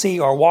springs of the sea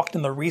or walked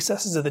in the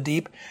recesses of the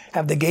deep?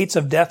 Have the gates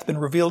of death been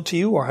revealed to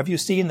you, or have you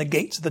seen the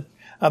gates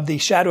of the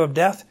shadow of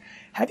death?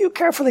 Have you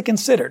carefully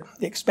considered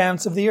the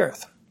expanse of the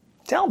earth?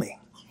 Tell me,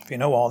 if you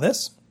know all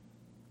this.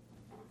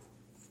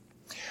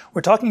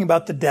 We're talking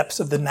about the depths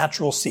of the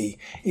natural sea.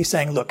 He's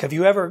saying, look, have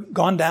you ever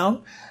gone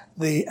down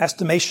the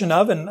estimation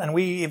of, and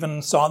we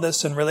even saw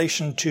this in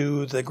relation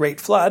to the great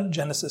flood,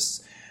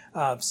 Genesis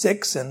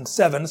 6 and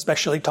 7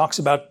 especially talks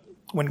about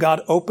when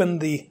God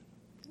opened the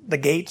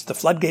gates, the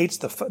floodgates,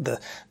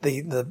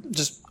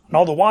 just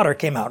all the water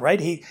came out, right?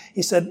 He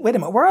said, wait a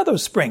minute, where are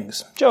those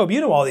springs? Job,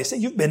 you know all these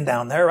things. You've been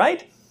down there,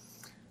 right?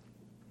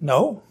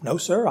 No,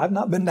 sir, I've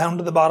not been down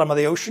to the bottom of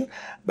the ocean,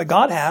 but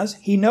God has.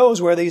 He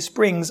knows where these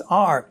springs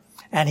are,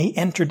 and he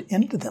entered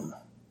into them.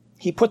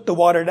 He put the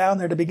water down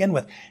there to begin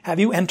with. Have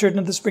you entered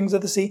into the springs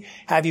of the sea?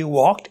 Have you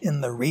walked in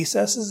the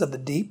recesses of the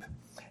deep?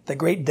 The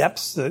great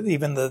depths,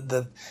 even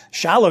the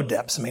shallow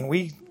depths. I mean,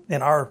 we,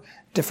 in our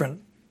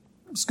different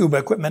scuba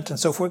equipment and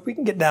so forth, we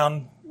can get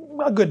down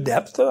a good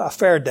depth, a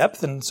fair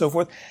depth and so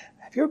forth.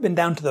 Have you ever been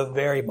down to the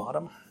very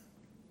bottom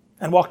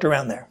and walked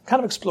around there, kind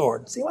of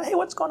explored, see, well, hey,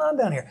 what's going on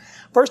down here?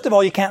 First of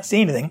all, you can't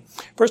see anything.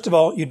 First of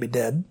all, you'd be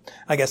dead.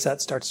 I guess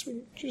that starts,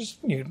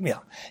 you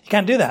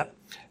can't do that.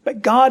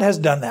 But God has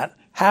done that.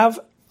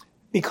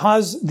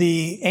 Because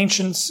the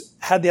ancients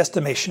had the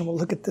estimation, we'll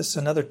look at this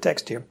another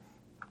text here,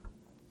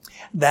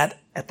 that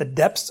at the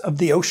depths of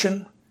the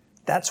ocean,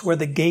 that's where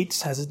the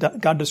gates, as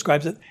God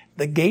describes it,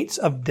 the gates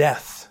of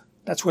death,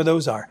 that's where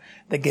those are.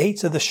 The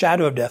gates of the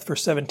shadow of death,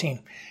 verse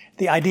 17.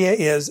 The idea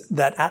is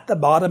that at the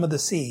bottom of the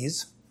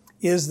seas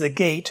is the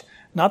gate,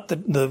 not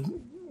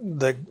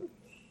the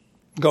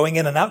going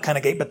in and out kind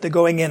of gate, but the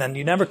going in and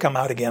you never come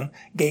out again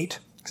gate,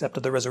 except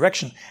at the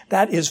resurrection.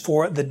 That is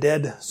for the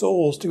dead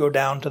souls to go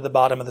down to the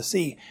bottom of the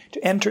sea,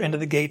 to enter into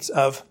the gates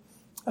of,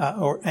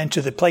 or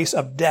into the place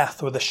of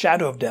death or the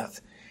shadow of death,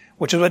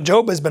 which is what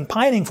Job has been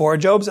pining for.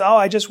 Job's,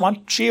 I just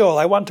want Sheol.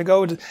 I want to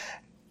go to,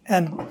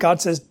 And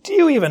God says, do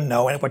you even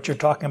know what you're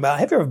talking about?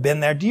 Have you ever been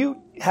there? Do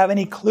you have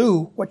any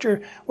clue what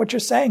you're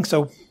saying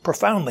so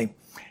profoundly?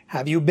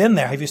 Have you been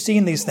there? Have you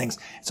seen these things?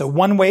 It's a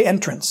one-way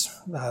entrance.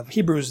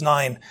 Hebrews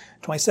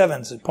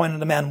 9:27 says,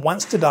 appointed a man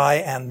once to die,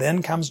 and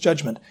then comes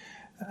judgment.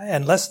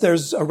 Unless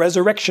there's a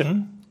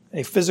resurrection,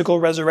 a physical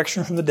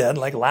resurrection from the dead,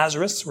 like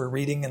Lazarus, we're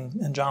reading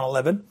in John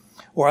 11,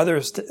 or other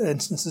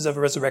instances of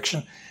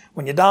resurrection,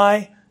 when you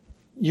die,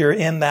 you're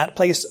in that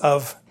place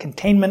of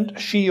containment,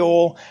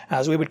 Sheol,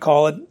 as we would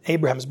call it,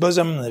 Abraham's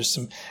bosom. There's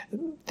some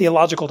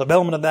theological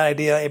development of that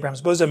idea,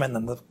 Abraham's bosom, and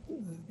then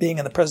being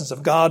in the presence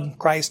of God,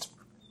 Christ.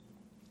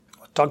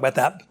 We'll talk about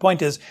that. The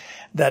point is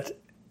that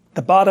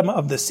the bottom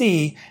of the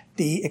sea,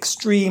 the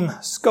extreme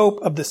scope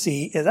of the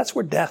sea, that's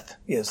where death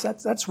is.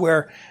 That's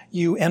where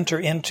you enter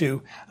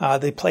into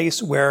the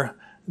place where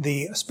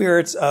the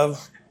spirits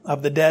of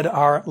the dead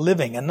are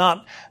living, and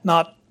not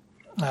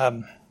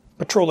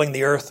patrolling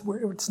the earth.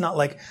 It's not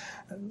like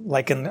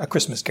in A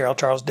Christmas Carol,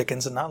 Charles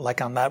Dickens, and not like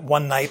on that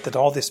one night that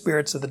all the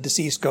spirits of the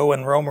deceased go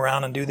and roam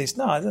around and do these.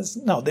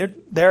 No, they're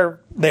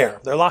there.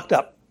 They're locked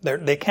up.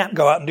 They can't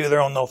go out and do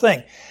their own little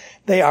thing.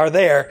 They are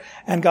there.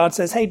 And God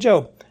says, hey,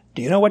 Job,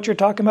 do you know what you're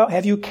talking about?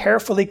 Have you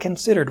carefully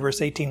considered,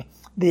 verse 18,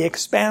 the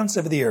expanse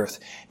of the earth,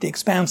 the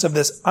expanse of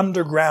this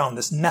underground,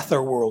 this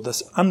nether world,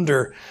 this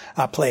under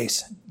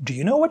place? Do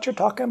you know what you're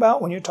talking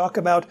about when you talk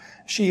about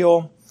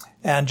Sheol?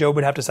 And Job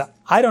would have to say,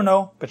 I don't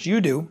know, but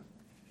you do.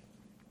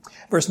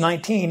 Verse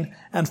 19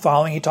 and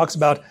following, he talks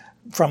about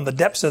from the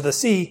depths of the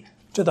sea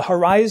to the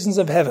horizons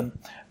of heaven.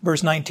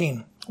 Verse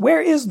 19,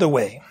 where is the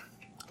way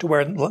to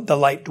where the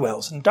light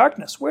dwells? In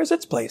darkness, where is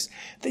its place?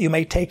 That you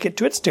may take it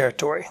to its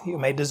territory, you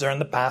may discern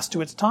the path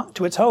to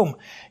its home.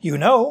 You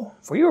know,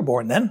 for you were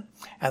born then,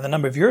 and the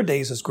number of your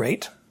days is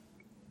great.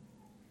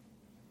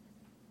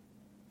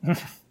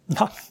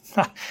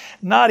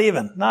 Not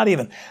even.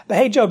 But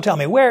hey, Job, tell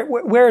me,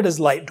 where does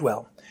light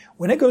dwell?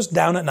 When it goes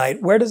down at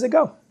night, where does it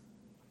go?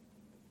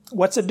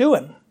 What's it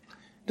doing?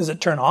 Does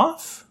it turn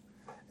off?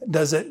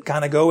 Does it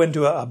kind of go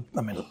into a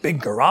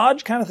big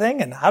garage kind of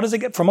thing? And how does it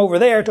get from over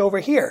there to over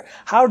here?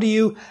 How do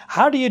you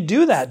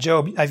do that,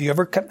 Job? Have you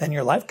ever in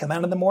your life come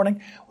out in the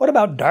morning? What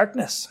about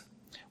darkness?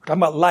 We're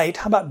talking about light.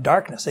 How about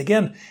darkness?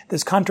 Again,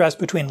 this contrast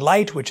between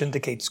light, which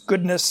indicates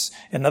goodness,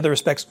 in other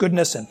respects,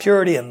 goodness and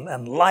purity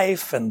and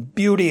life and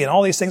beauty and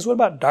all these things. What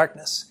about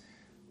darkness?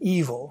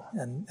 Evil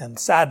and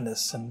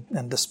sadness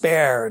and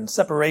despair and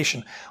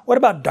separation. What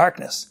about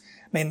darkness?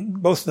 I mean,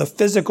 both the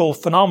physical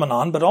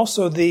phenomenon, but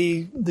also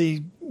the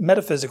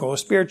metaphysical or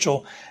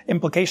spiritual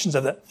implications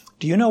of that.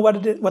 Do you know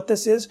what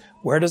this is?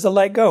 Where does the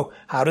light go?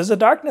 How does the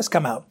darkness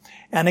come out?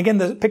 And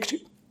again,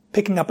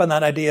 picking up on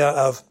that idea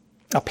of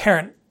a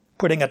parent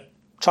putting a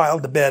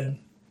child to bed.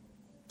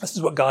 This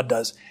is what God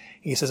does.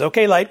 He says,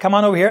 okay, light, come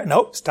on over here.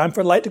 Nope, it's time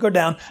for light to go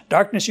down.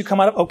 Darkness, you come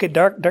out of, okay,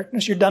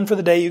 darkness, you're done for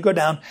the day, you go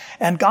down.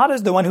 And God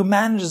is the one who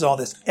manages all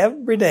this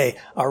every day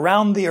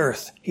around the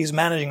earth. He's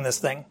managing this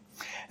thing.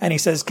 And he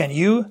says, can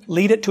you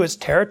lead it to its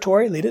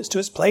territory, lead it to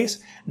its place?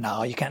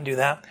 No, you can't do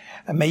that.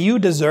 And may you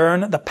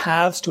discern the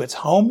paths to its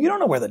home. You don't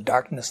know where the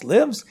darkness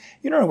lives.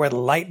 You don't know where the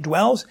light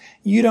dwells.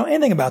 You don't know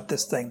anything about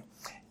this thing.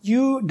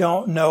 You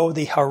don't know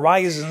the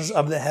horizons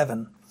of the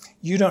heaven.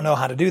 You don't know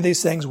how to do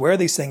these things, where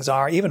these things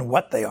are, even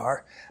what they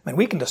are. I mean,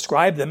 we can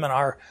describe them in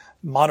our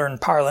modern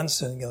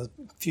parlance, and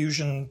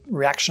fusion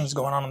reactions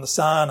going on in the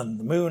sun, and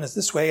the moon is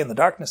this way, and the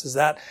darkness is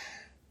that.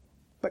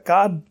 But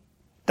God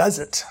does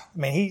it. I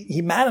mean,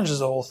 He manages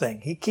the whole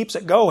thing. He keeps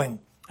it going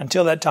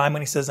until that time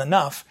when He says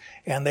enough,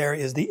 and there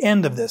is the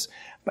end of this.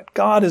 But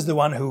God is the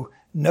one who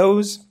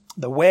knows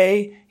the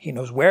way. He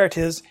knows where it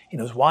is. He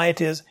knows why it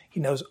is. He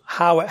knows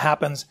how it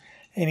happens.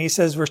 And He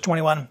says, verse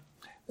 21,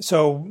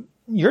 so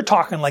you're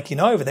talking like you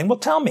know everything. Well,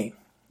 tell me.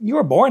 You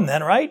were born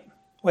then, right?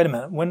 Wait a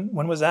minute.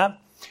 When was that?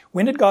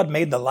 When did God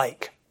make the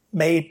light?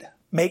 Make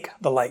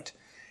the light?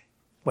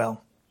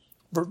 Well,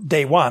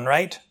 day 1,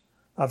 right,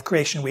 of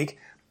creation week.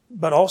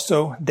 But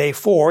also day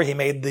 4, He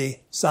made the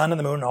sun and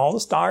the moon and all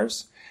the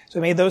stars. So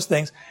He made those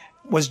things.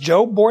 Was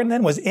Job born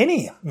then? Was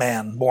any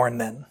man born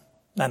then?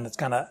 And it's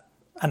kind of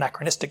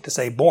anachronistic to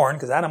say born,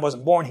 because Adam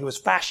wasn't born. He was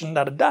fashioned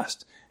out of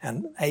dust.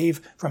 And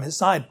Eve from his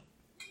side.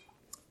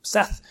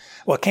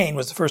 Cain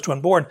was the first one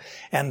born,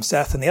 and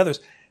Seth and the others.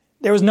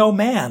 There was no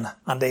man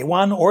on day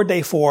 1 or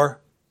day 4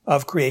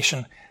 of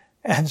creation.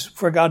 And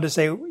for God to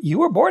say, you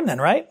were born then,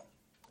 right?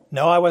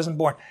 No, I wasn't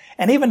born.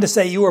 And even to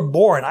say you were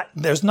born,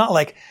 there's not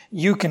like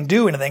you can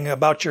do anything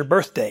about your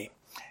birthday.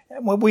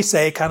 What we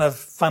say kind of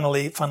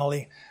funnily,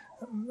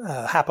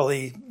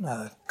 happily,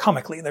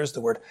 comically, there's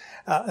the word,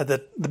 that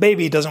the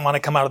baby doesn't want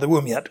to come out of the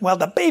womb yet. Well,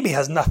 the baby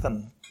has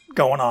nothing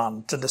going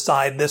on to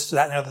decide this,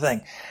 that, and the other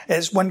thing.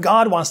 It's when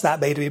God wants that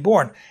baby to be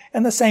born.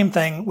 And the same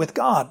thing with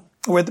God,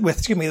 with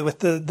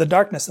the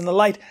darkness and the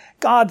light.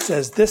 God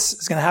says this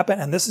is going to happen,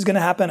 and this is going to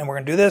happen, and we're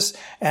going to do this,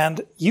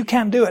 and you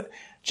can't do it.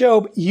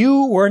 Job,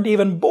 you weren't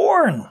even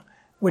born,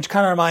 which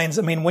kind of reminds,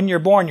 when you're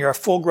born, you're a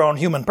full-grown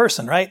human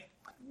person, right?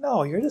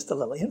 No, you're just a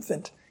little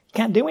infant. You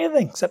can't do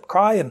anything except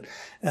cry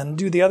and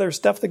do the other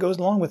stuff that goes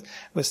along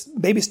with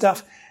baby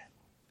stuff.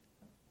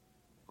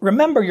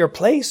 remember your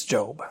place,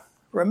 Job.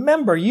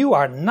 Remember you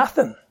are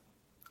nothing,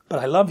 but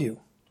I love you.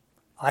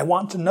 I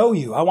want to know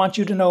you. I want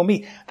you to know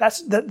me.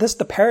 That's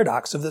the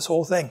paradox of this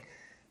whole thing.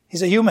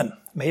 He's a human,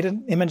 made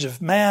in image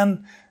of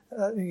man,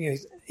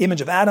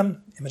 image of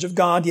Adam, image of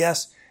God,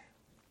 yes.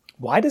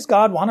 Why does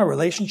God want a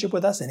relationship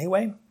with us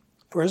anyway?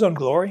 For his own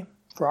glory,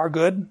 for our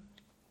good,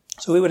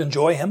 so we would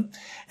enjoy him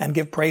and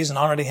give praise and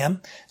honor to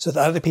him, so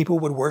that other people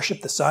would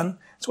worship the Son.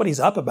 That's what he's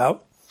up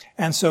about.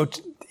 And so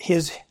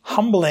his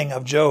humbling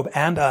of Job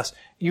and us,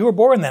 you were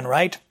born then,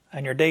 right?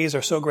 And your days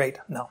are so great.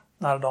 No,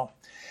 not at all.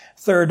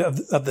 Third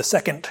of the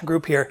second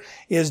group here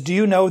is, do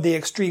you know the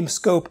extreme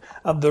scope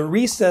of the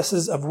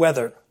recesses of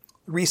weather?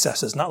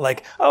 Recesses, not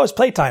like, oh, it's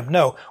playtime.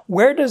 No.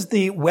 Where does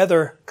the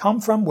weather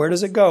come from? Where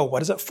does it go?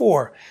 What is it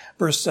for?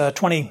 Verse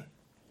 22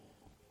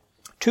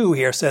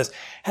 here says,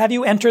 have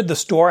you entered the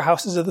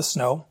storehouses of the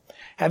snow?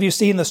 Have you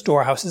seen the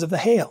storehouses of the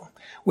hail,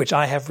 which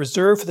I have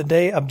reserved for the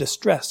day of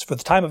distress, for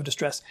the time of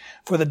distress,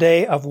 for the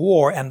day of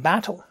war and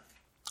battle?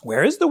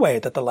 Where is the way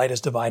that the light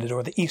is divided,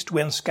 or the east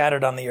wind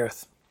scattered on the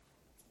earth?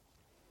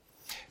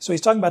 So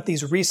he's talking about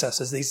these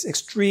recesses, these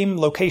extreme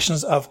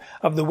locations of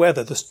the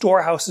weather, the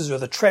storehouses or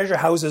the treasure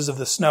houses of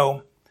the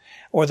snow,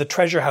 or the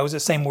treasure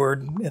houses, same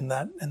word in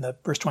the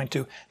verse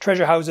 22,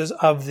 treasure houses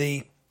of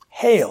the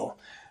hail.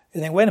 You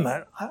think, wait a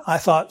minute, I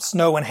thought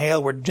snow and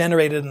hail were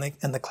generated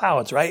in the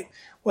clouds, right?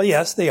 Well,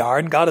 yes, they are,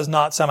 and God is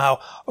not somehow,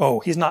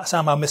 he's not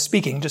somehow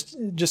misspeaking,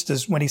 just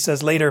as when he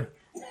says later,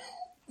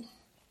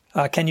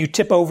 can you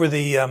tip over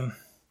the,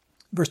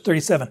 verse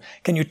 37,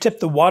 can you tip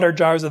the water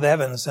jars of the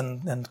heavens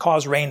and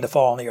cause rain to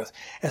fall on the earth?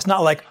 It's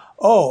not like,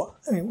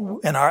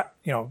 in our,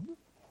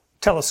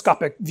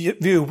 telescopic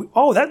view,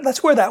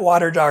 that's where that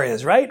water jar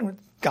is, right?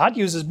 God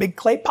uses big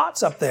clay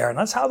pots up there, and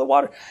that's how the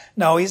water,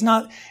 no, he's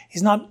not,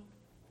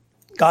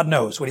 God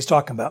knows what he's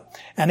talking about.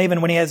 And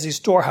even when he has these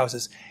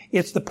storehouses,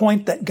 it's the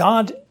point that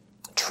God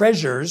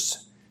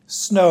treasures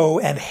snow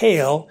and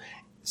hail,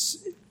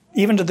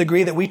 even to the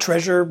degree that we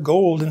treasure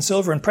gold and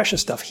silver and precious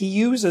stuff. He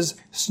uses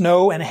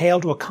snow and hail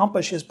to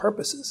accomplish his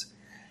purposes.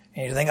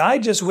 And you think, I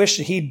just wish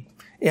that he'd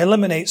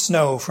eliminate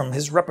snow from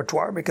his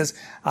repertoire because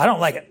I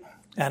don't like it.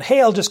 And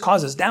hail just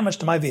causes damage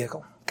to my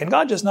vehicle. Can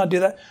God just not do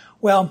that?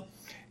 Well,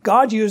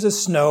 God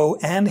uses snow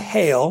and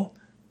hail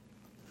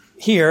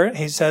here,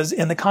 he says,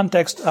 in the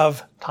context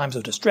of times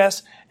of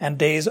distress and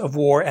days of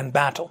war and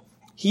battle.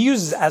 He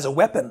uses it as a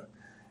weapon.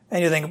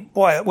 And you think,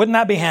 boy, wouldn't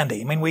that be handy?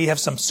 I mean, we have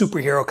some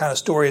superhero kind of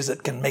stories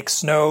that can make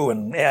snow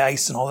and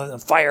ice and all that,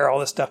 and fire, all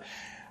this stuff.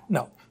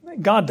 No,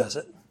 God does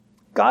it.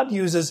 God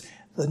uses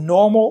the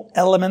normal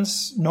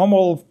elements,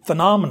 normal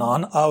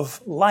phenomenon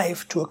of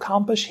life to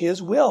accomplish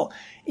his will,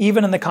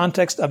 even in the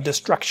context of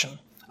destruction,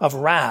 of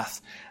wrath,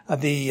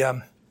 of the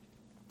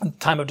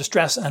time of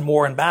distress and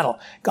war and battle.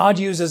 God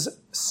uses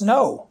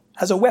snow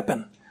as a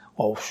weapon.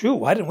 Well, shoot,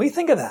 why didn't we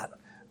think of that?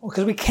 Well,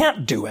 because we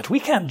can't do it. We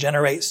can't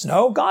generate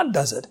snow. God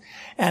does it.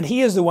 And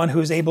he is the one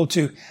who's able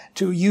to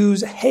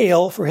use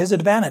hail for his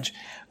advantage.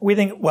 We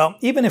think, well,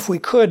 even if we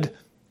could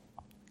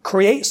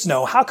create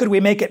snow, how could we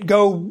make it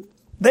go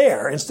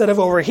there instead of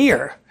over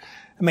here?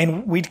 I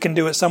mean, we can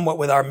do it somewhat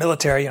with our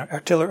military,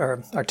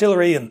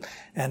 artillery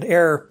and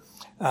air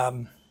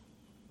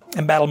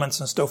embattlements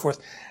and so forth.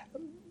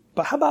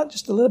 But how about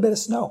just a little bit of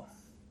snow?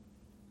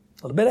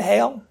 A little bit of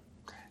hail?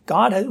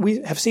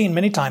 We have seen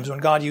many times when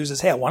God uses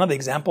hail. One of the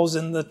examples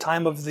in the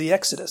time of the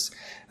Exodus,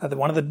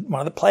 one of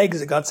the plagues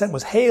that God sent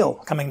was hail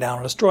coming down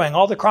and destroying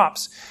all the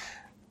crops.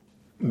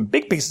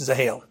 Big pieces of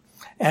hail.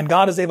 And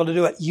God is able to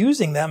do it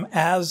using them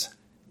as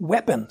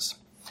weapons.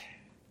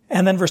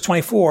 And then verse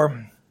 24,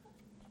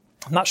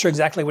 I'm not sure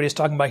exactly what he's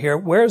talking about here.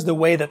 Where is the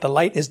way that the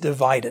light is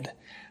divided,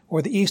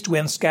 or the east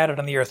wind scattered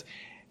on the earth?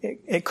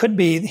 It could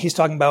be he's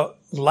talking about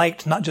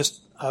light, not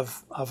just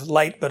of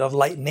light, but of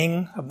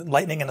lightning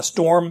in a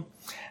storm,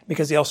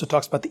 because he also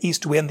talks about the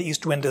east wind. The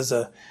east wind is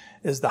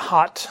the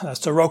hot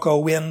Sirocco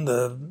wind,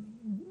 the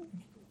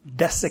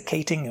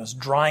desiccating, it's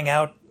drying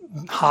out,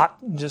 hot,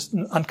 just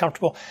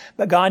uncomfortable.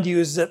 But God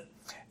uses it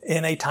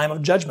in a time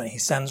of judgment. He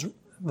sends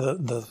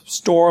the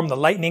storm, the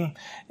lightning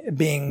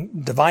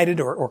being divided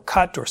or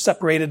cut or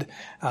separated.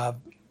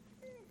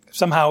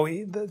 Somehow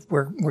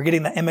we're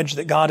getting the image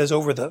that God is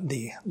over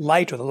the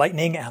light or the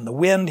lightning and the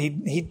wind.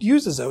 He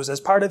uses those as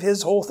part of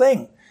his whole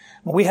thing.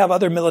 When we have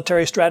other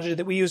military strategy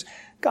that we use,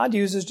 God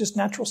uses just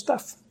natural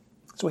stuff.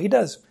 That's what he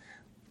does.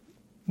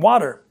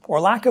 Water or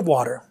lack of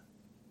water.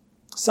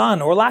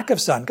 Sun or lack of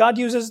sun. God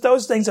uses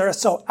those things that are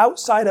so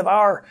outside of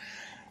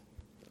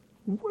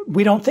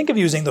we don't think of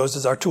using those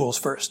as our tools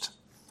first.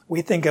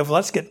 We think of,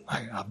 let's get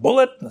a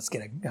bullet, let's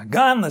get a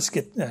gun, let's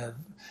get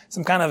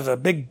some kind of a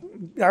big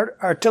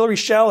artillery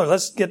shell, or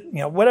let's get,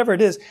 whatever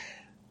it is.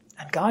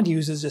 And God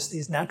uses just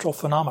these natural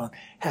phenomena.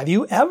 Have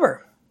you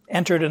ever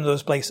entered into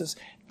those places?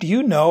 Do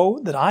you know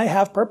that I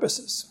have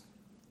purposes?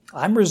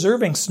 I'm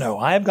reserving snow.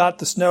 I've got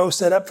the snow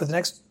set up for the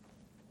next,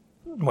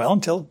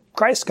 until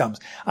Christ comes.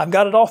 I've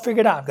got it all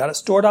figured out. I've got it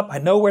stored up. I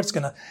know where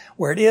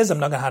it is. I'm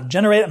not going to know how to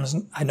generate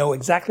it. I know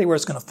exactly where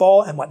it's going to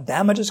fall and what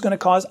damage it's going to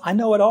cause. I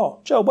know it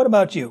all. Job, what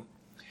about you?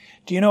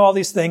 Do you know all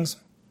these things?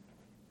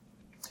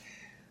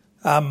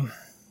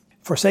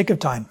 For sake of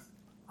time,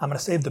 I'm going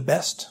to save the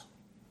best,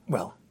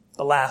 well,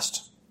 the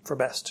last for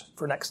best,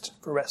 for next,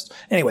 for rest.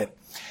 Anyway,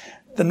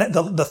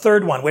 the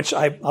third one, which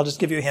I'll just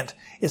give you a hint,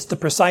 is the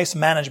precise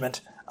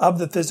management of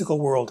the physical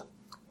world.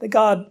 That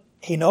God,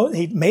 He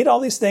made all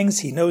these things,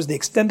 He knows the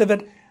extent of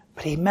it,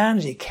 but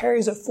He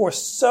carries it forth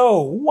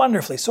so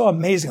wonderfully, so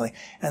amazingly.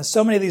 And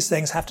so many of these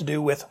things have to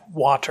do with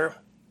water.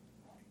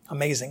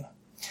 Amazing.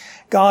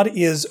 God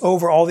is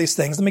over all these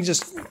things. Let me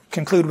just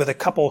conclude with a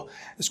couple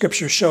of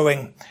scriptures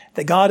showing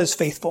that God is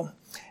faithful.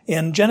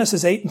 In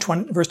Genesis 8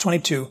 and verse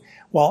 22,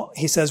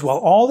 He says, while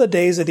all the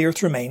days of the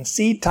earth remain,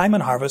 seed time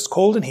and harvest,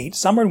 cold and heat,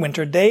 summer and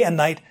winter, day and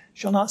night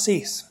shall not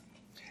cease.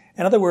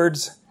 In other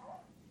words,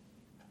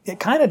 it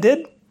kind of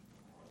did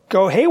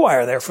go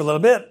haywire there for a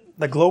little bit.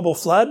 The global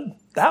flood,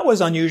 that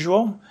was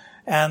unusual.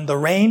 And the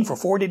rain for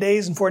 40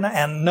 days and 40 nights.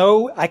 And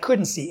I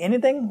couldn't see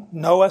anything.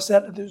 Noah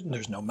said,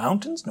 there's no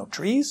mountains, no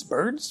trees,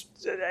 birds.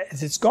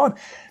 It's gone.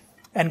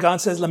 And God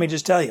says, let me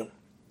just tell you,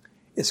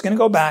 it's going to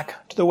go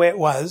back to the way it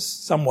was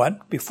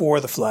somewhat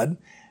before the flood.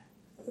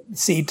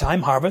 Seed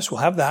time, harvest,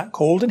 we'll have that.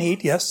 Cold and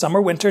heat, yes.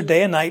 Summer, winter,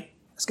 day and night.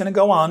 It's going to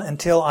go on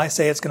until I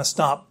say it's going to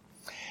stop.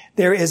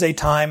 There is a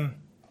time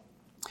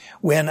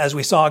when, as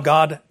we saw,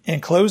 God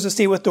enclosed the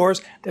sea with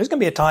doors. There's going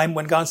to be a time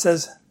when God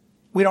says,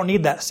 we don't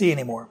need that sea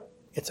anymore.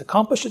 It's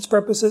accomplished its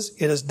purposes.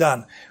 It is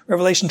done.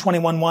 Revelation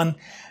 21:1,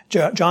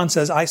 John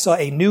says, I saw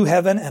a new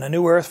heaven and a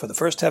new earth, for the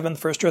first heaven, the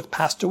first earth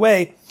passed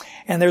away,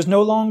 and there's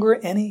no longer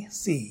any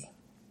sea.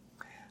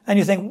 And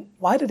you think,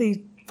 why did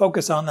he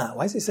focus on that?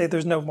 Why does he say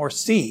there's no more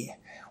sea?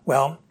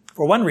 Well,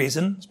 for one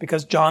reason, it's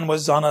because John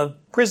was on a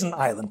prison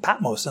island,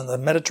 Patmos, in the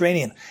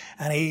Mediterranean,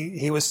 and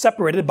he was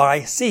separated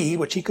by sea,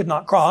 which he could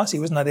not cross. He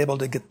was not able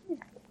to get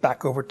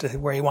back over to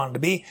where he wanted to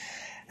be.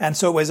 And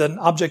so it was an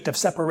object of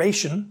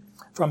separation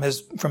from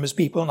his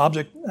people, an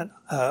object,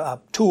 a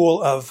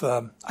tool of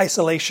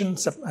isolation,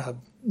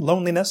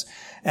 loneliness,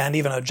 and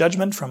even a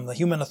judgment from the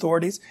human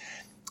authorities.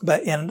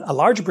 But in a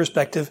larger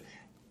perspective,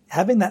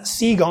 having that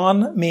sea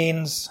gone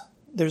means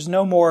there's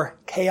no more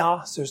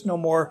chaos, there's no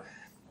more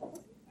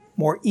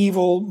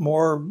evil,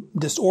 more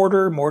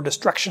disorder, more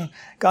destruction.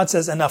 God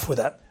says enough with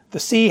that. The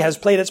sea has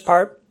played its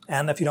part,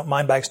 and if you don't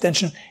mind by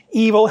extension,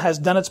 evil has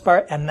done its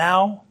part, and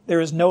now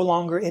there is no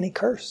longer any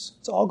curse.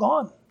 It's all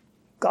gone.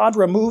 God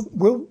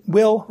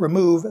will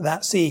remove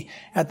that sea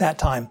at that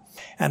time.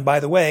 And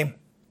by the way,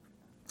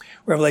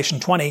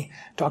 Revelation 20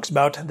 talks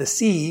about the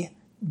sea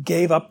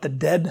gave up the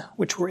dead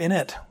which were in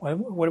it.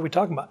 What are we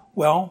talking about?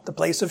 Well, the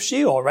place of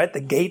Sheol, right? The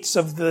gates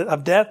of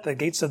death, the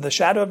gates of the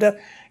shadow of death.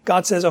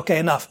 God says, okay,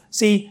 enough.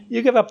 See,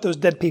 you give up those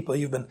dead people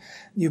you've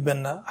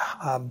been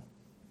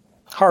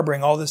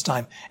harboring all this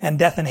time. And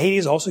death and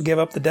Hades also give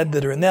up the dead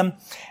that are in them.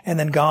 And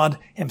then God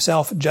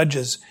Himself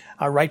judges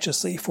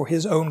righteously for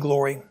His own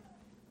glory.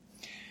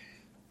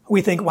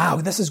 We think, wow,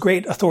 this is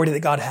great authority that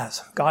God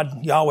has.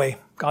 God, Yahweh,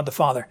 God the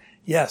Father.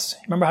 Yes.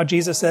 Remember how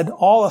Jesus said,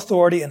 all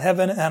authority in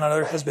heaven and on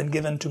earth has been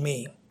given to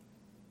me.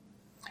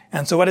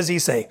 And so what does He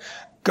say?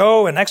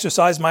 Go and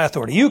exercise my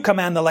authority. You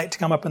command the light to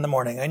come up in the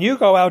morning. And you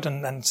go out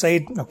and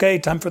say, okay,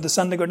 time for the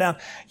sun to go down.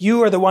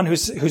 You are the one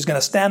who's going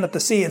to stand at the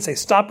sea and say,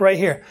 stop right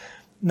here.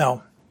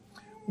 No.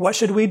 What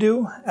should we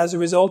do as a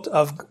result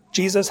of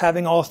Jesus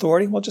having all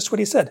authority? Well, just what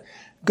He said.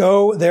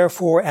 Go,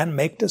 therefore, and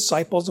make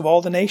disciples of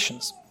all the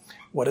nations.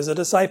 What is a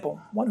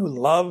disciple? One who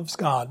loves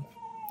God.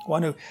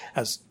 One who,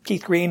 as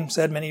Keith Green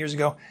said many years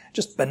ago,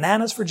 just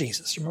bananas for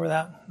Jesus. Remember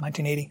that?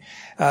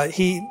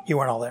 1980? You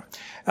weren't all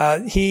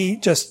there. He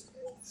just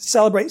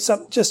celebrates,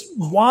 just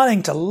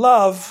wanting to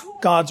love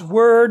God's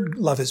Word,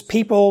 love His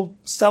people,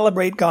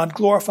 celebrate God,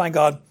 glorify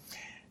God.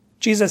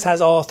 Jesus has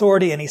all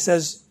authority, and He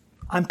says,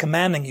 I'm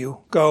commanding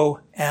you,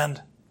 go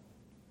and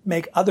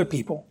make other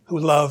people who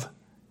love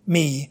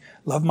me,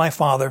 love my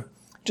Father,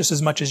 just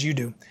as much as you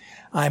do.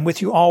 I'm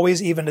with you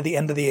always, even to the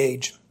end of the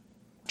age.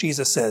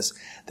 Jesus says,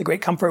 the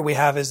great comfort we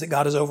have is that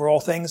God is over all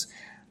things.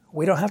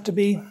 We don't have to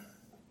be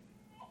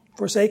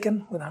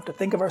forsaken. We don't have to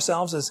think of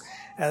ourselves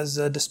as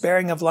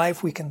despairing of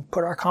life. We can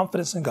put our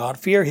confidence in God,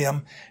 fear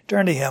Him,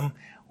 turn to Him.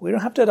 We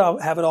don't have to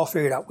have it all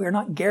figured out. We're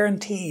not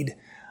guaranteed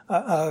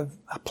a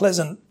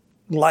pleasant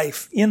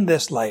life in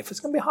this life. It's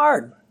going to be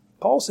hard.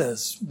 Paul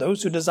says,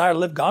 those who desire to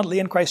live godly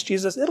in Christ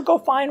Jesus, it'll go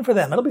fine for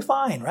them. It'll be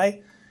fine,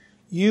 right?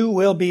 You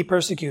will be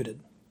persecuted.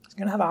 You're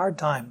going to have a hard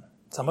time.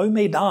 Some of you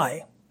may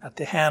die at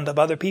the hand of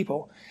other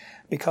people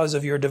because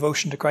of your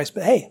devotion to Christ.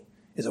 But hey,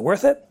 is it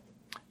worth it?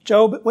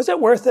 Job, was it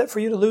worth it for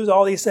you to lose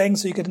all these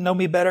things so you could know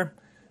me better?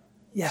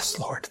 Yes,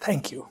 Lord,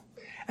 thank you.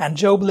 And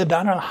Job lived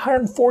on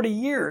 140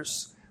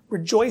 years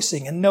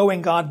rejoicing and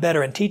knowing God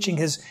better and teaching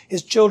his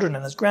children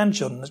and his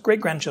grandchildren, his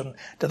great-grandchildren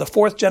to the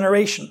fourth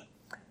generation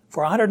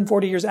for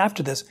 140 years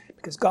after this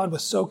because God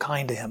was so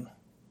kind to him.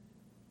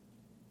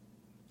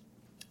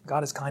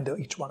 God is kind to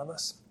each one of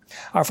us.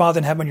 Our Father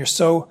in heaven, you're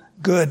so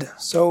good,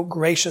 so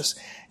gracious.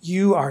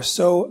 You are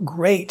so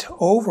great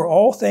over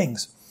all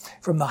things,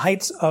 from the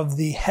heights of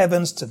the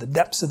heavens to the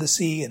depths of the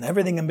sea and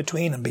everything in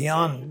between and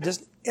beyond,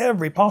 just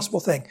every possible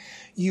thing.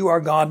 You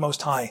are God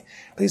most high.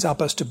 Please help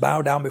us to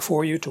bow down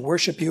before you, to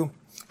worship you,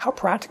 How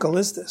practical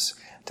is this?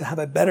 To have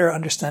a better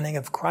understanding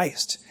of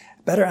Christ,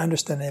 a better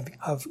understanding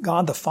of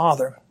God the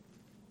Father,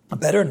 a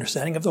better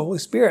understanding of the Holy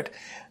Spirit,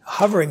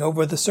 hovering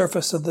over the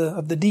surface of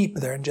the deep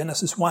there in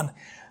Genesis 1.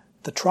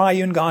 The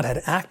triune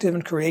Godhead, active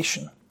in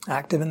creation,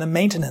 active in the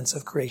maintenance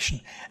of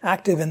creation,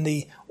 active in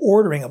the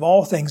ordering of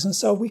all things. And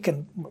so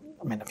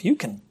if you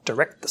can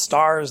direct the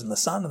stars and the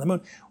sun and the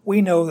moon,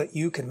 we know that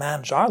you can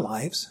manage our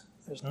lives.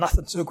 There's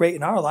nothing so great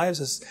in our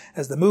lives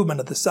as the movement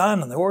of the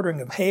sun and the ordering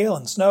of hail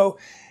and snow,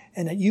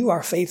 and that you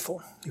are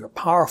faithful, you are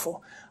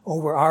powerful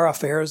over our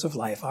affairs of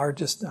life, our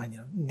just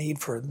need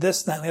for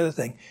this, that, and the other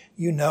thing.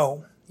 You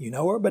know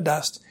we're but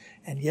dust,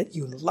 and yet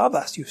you love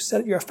us. You've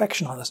set your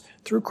affection on us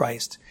through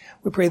Christ.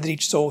 We pray that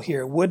each soul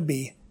here would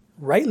be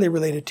rightly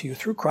related to you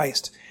through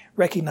Christ,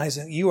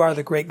 recognizing that you are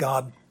the great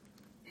God.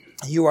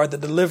 You are the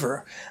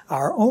deliverer,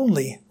 our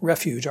only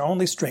refuge, our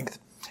only strength,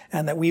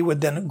 and that we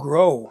would then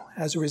grow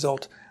as a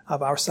result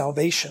of our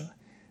salvation,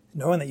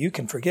 knowing that you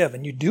can forgive,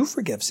 and you do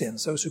forgive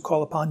sins, those who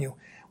call upon you.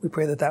 We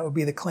pray that that would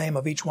be the claim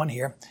of each one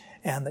here,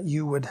 and that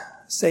you would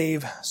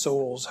save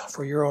souls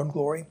for your own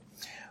glory.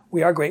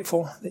 We are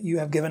grateful that you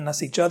have given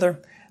us each other.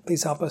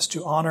 Please help us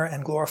to honor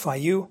and glorify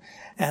you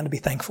and to be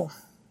thankful.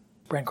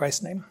 Pray in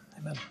Christ's name.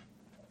 Amen.